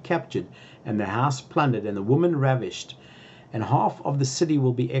will be captured, and the house plundered, and the woman ravished. And half of the city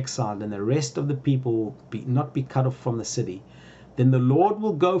will be exiled, and the rest of the people will not be cut off from the city. Then the Lord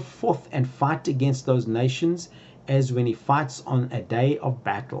will go forth and fight against those nations, as when he fights on a day of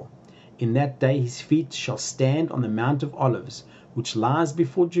battle. In that day his feet shall stand on the Mount of Olives, which lies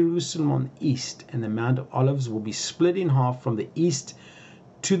before Jerusalem on the east, and the Mount of Olives will be split in half from the east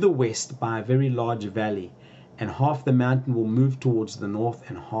to the west by a very large valley, and half the mountain will move towards the north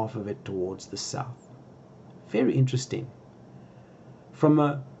and half of it towards the south. Very interesting. From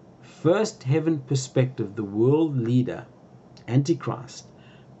a first heaven perspective, the world leader, Antichrist,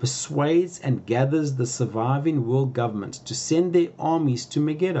 persuades and gathers the surviving world governments to send their armies to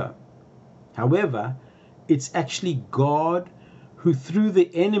Megiddo. However, it's actually God who through the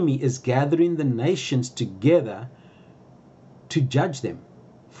enemy is gathering the nations together to judge them.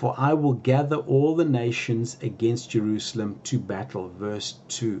 For I will gather all the nations against Jerusalem to battle. Verse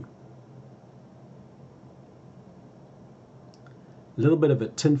 2. A little bit of a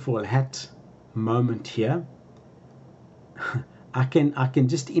tinfoil hat moment here. I can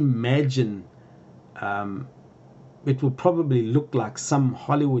just imagine it will probably look like some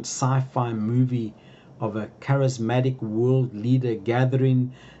Hollywood sci-fi movie of a charismatic world leader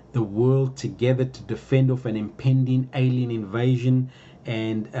gathering the world together to defend off an impending alien invasion,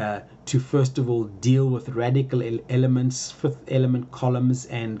 and to first of all deal with radical elements, fifth element columns,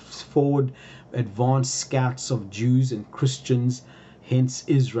 and forward advanced scouts of Jews and Christians, hence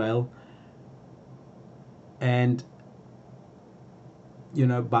Israel. And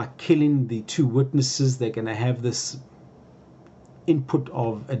by killing the two witnesses, they're going to have this input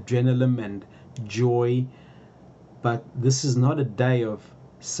of adrenaline and joy. But this is not a day of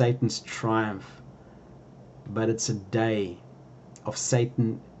Satan's triumph, but it's a day of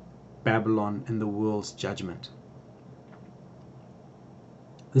Satan, Babylon, and the world's judgment.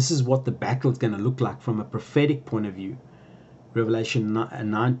 This is what the battle is going to look like from a prophetic point of view. Revelation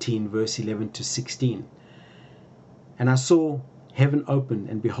 19, verse 11 to 16. And I saw heaven opened,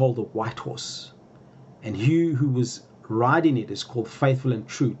 and behold, a white horse. And he who was riding it is called Faithful and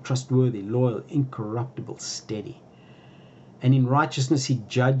True, trustworthy, loyal, incorruptible, steady. And in righteousness he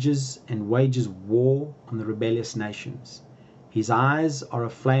judges and wages war on the rebellious nations. His eyes are a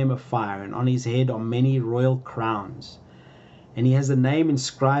flame of fire, and on his head are many royal crowns. And he has a name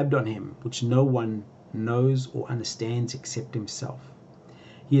inscribed on him, which no one knows or understands except himself.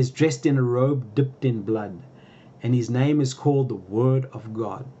 He is dressed in a robe dipped in blood, and his name is called the Word of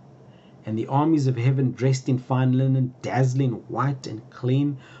God. And the armies of heaven, dressed in fine linen, dazzling white and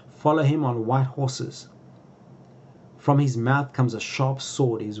clean, follow him on white horses. From his mouth comes a sharp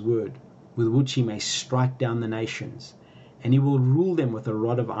sword, his word, with which he may strike down the nations. And he will rule them with a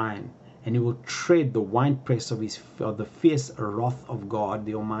rod of iron, and he will tread the winepress of the fierce wrath of God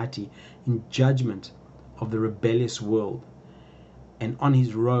the Almighty, in judgment of the rebellious world. And on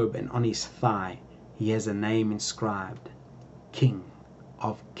his robe and on his thigh he has a name inscribed, King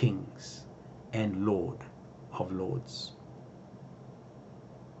of Kings and Lord of Lords.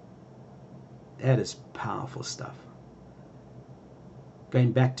 That is powerful stuff.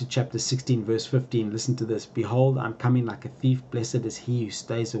 Going back to chapter 16, verse 15, listen to this. Behold, I'm coming like a thief. Blessed is he who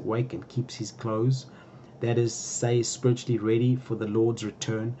stays awake and keeps his clothes. That is, say, spiritually ready for the Lord's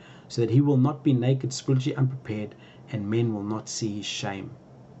return, so that he will not be naked, spiritually unprepared, and men will not see his shame.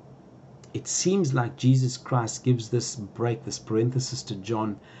 It seems like Jesus Christ gives this break, this parenthesis to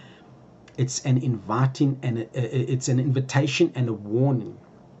John. It's an invitation and a warning.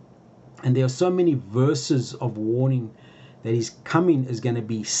 And there are so many verses of warning that his coming is going to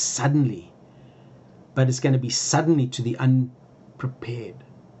be suddenly, but it's going to be suddenly to the unprepared.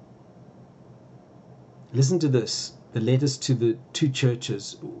 Listen to this, the letters to the two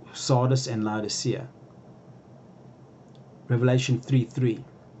churches, Sardis and Laodicea. Revelation 3:3.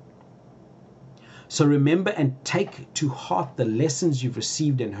 So remember and take to heart the lessons you've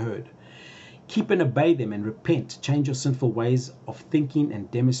received and heard. Keep and obey them and repent. Change your sinful ways of thinking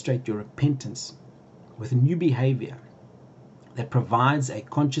and demonstrate your repentance with new behavior that provides a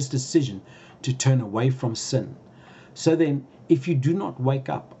conscious decision to turn away from sin. So then, if you do not wake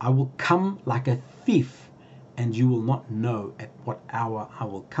up, I will come like a thief, and you will not know at what hour I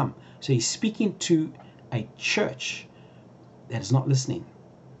will come. So he's speaking to a church that is not listening.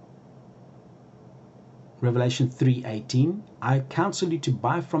 Revelation 3:18, I counsel you to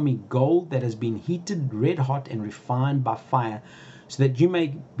buy from me gold that has been heated red hot and refined by fire, so that you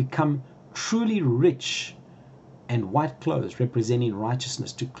may become truly rich, and white clothes representing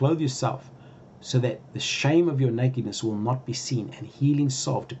righteousness, to clothe yourself, so that the shame of your nakedness will not be seen, and healing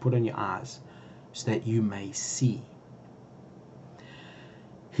salve to put on your eyes, so that you may see.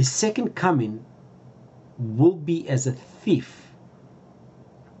 His second coming will be as a thief,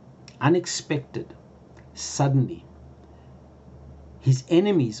 unexpected, suddenly. His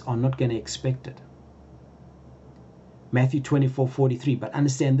enemies are not going to expect it. Matthew 24:43, but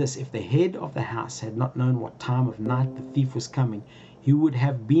understand this, if the head of the house had not known what time of night the thief was coming, he would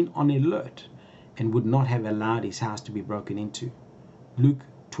have been on alert and would not have allowed his house to be broken into. Luke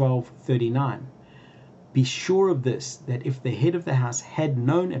 12:39, be sure of this, that if the head of the house had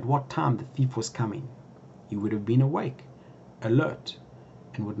known at what time the thief was coming, he would have been awake, alert,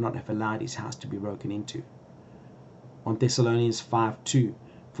 and would not have allowed his house to be broken into. 1 Thessalonians 5:2,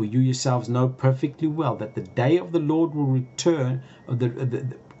 for you yourselves know perfectly well that the day of the Lord will return.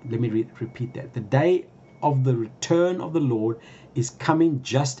 Let me repeat that. The day of the return of the Lord is coming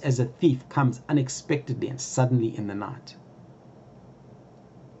just as a thief comes unexpectedly and suddenly in the night.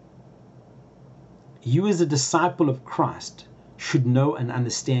 You as a disciple of Christ should know and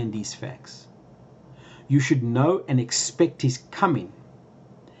understand these facts. You should know and expect his coming,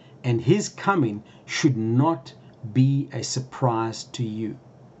 and his coming should not be a surprise to you.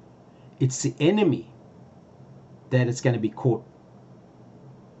 It's the enemy that is going to be caught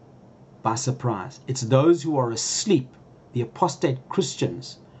by surprise. It's those who are asleep, the apostate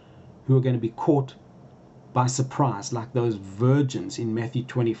Christians, who are going to be caught by surprise, like those virgins in Matthew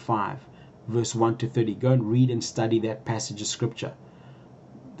 25, verse 1 to 30. Go and read and study that passage of scripture.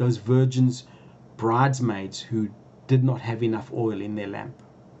 Those virgins, bridesmaids who did not have enough oil in their lamp.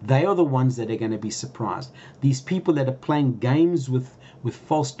 They are the ones that are going to be surprised. These people that are playing games with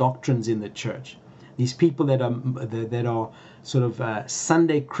false doctrines in the church. These people that are sort of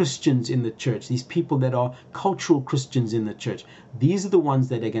Sunday Christians in the church. These people that are cultural Christians in the church. These are the ones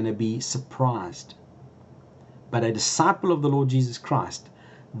that are going to be surprised. But a disciple of the Lord Jesus Christ,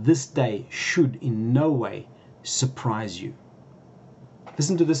 this day should in no way surprise you.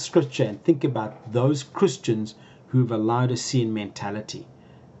 Listen to this scripture and think about those Christians who have a Laodicean mentality.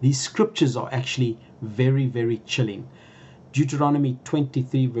 These scriptures are actually very, very chilling. Deuteronomy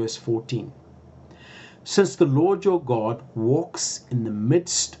 23 verse 14. Since the Lord your God walks in the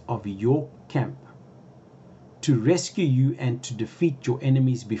midst of your camp to rescue you and to defeat your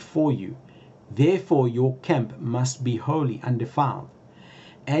enemies before you, therefore your camp must be holy, undefiled,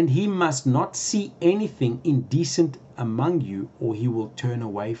 and he must not see anything indecent among you, or he will turn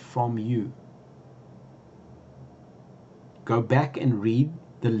away from you. Go back and read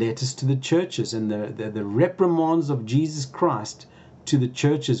the letters to the churches and the reprimands of Jesus Christ to the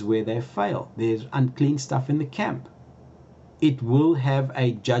churches where they fail. There's unclean stuff in the camp. it will have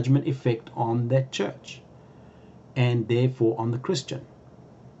a judgment effect on that church and therefore on the Christian.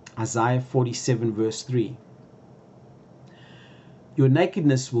 Isaiah 47 verse 3. Your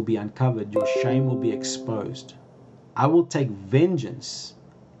nakedness will be uncovered, your shame will be exposed. I will take vengeance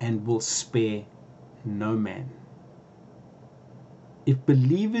and will spare no man. If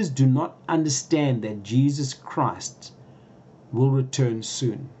believers do not understand that Jesus Christ will return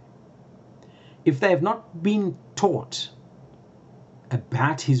soon, if they have not been taught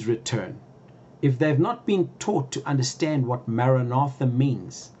about his return, if they have not been taught to understand what Maranatha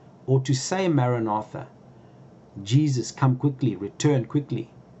means, or to say Maranatha, Jesus, come quickly, return quickly,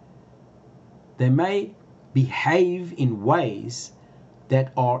 they may behave in ways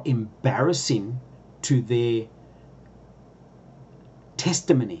that are embarrassing to their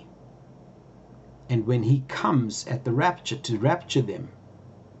testimony. And when he comes at the rapture to rapture them,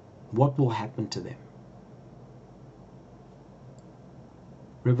 what will happen to them?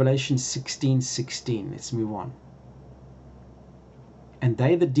 Revelation 16:16. Let's move on. And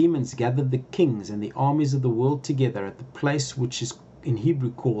they, the demons, gathered the kings and the armies of the world together at the place which is in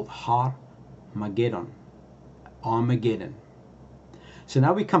Hebrew called Har Mageddon. Armageddon. So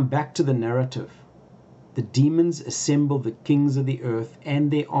now we come back to the narrative. The demons assemble the kings of the earth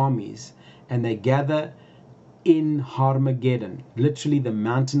and their armies, and they gather in Harmageddon, literally the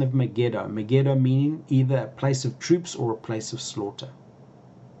mountain of Megiddo. Megiddo meaning either a place of troops or a place of slaughter.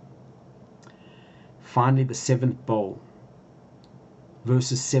 Finally, the seventh bowl,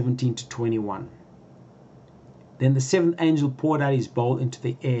 verses 17 to 21. Then the seventh angel poured out his bowl into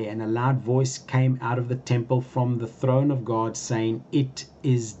the air, and a loud voice came out of the temple from the throne of God, saying, It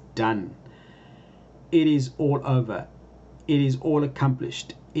is done. It is all over. It is all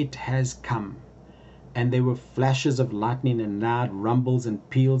accomplished. It has come. And there were flashes of lightning and loud rumbles and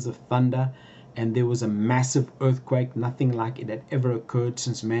peals of thunder, and there was a massive earthquake. Nothing like it had ever occurred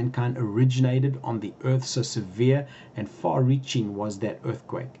since mankind originated on the earth. So severe and far-reaching was that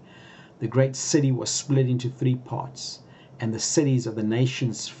earthquake. The great city was split into 3 parts, and the cities of the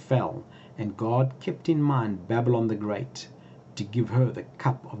nations fell, and God kept in mind Babylon the Great, to give her the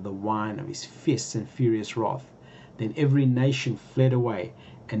cup of the wine of his fierce and furious wrath. Then every nation fled away,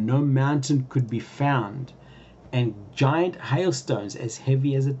 and no mountain could be found, and giant hailstones as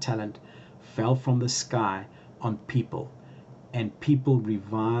heavy as a talent fell from the sky on people, and people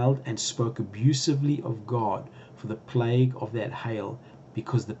reviled and spoke abusively of God for the plague of that hail,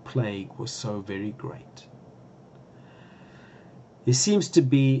 because the plague was so very great. There seems to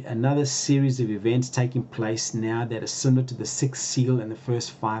be another series of events taking place now that are similar to the 6th seal and the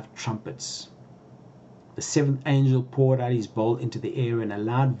first 5 trumpets. The 7th angel poured out his bowl into the air, and a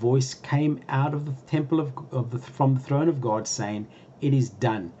loud voice came out of the temple from the throne of God, saying, It is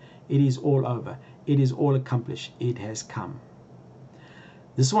done. It is all over. It is all accomplished. It has come.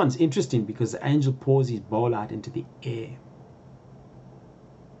 This one's interesting because the angel pours his bowl out into the air.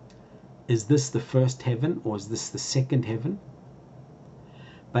 Is this the first heaven, or is this the second heaven?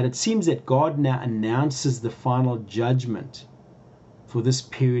 But it seems that God now announces the final judgment for this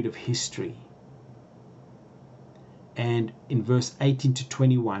period of history. And in verse 18 to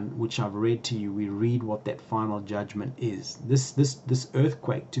 21, which I've read to you, we read what that final judgment is. This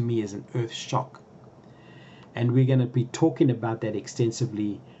earthquake to me is an earth shock. And we're going to be talking about that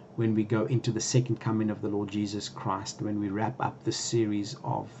extensively when we go into the second coming of the Lord Jesus Christ, when we wrap up this series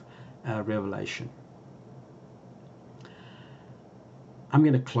of Revelation. I'm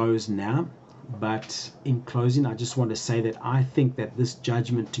going to close now, but in closing, I just want to say that I think that this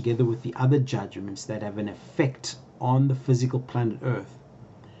judgment, together with the other judgments that have an effect on the physical planet Earth,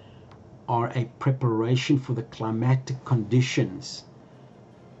 are a preparation for the climatic conditions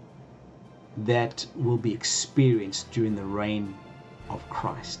that will be experienced during the reign of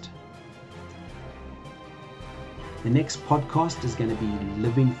Christ. The next podcast is going to be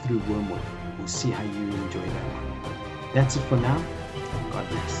Living Through Wormwood. We'll see how you enjoy that one. That's it for now. God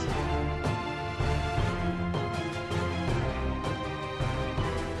bless.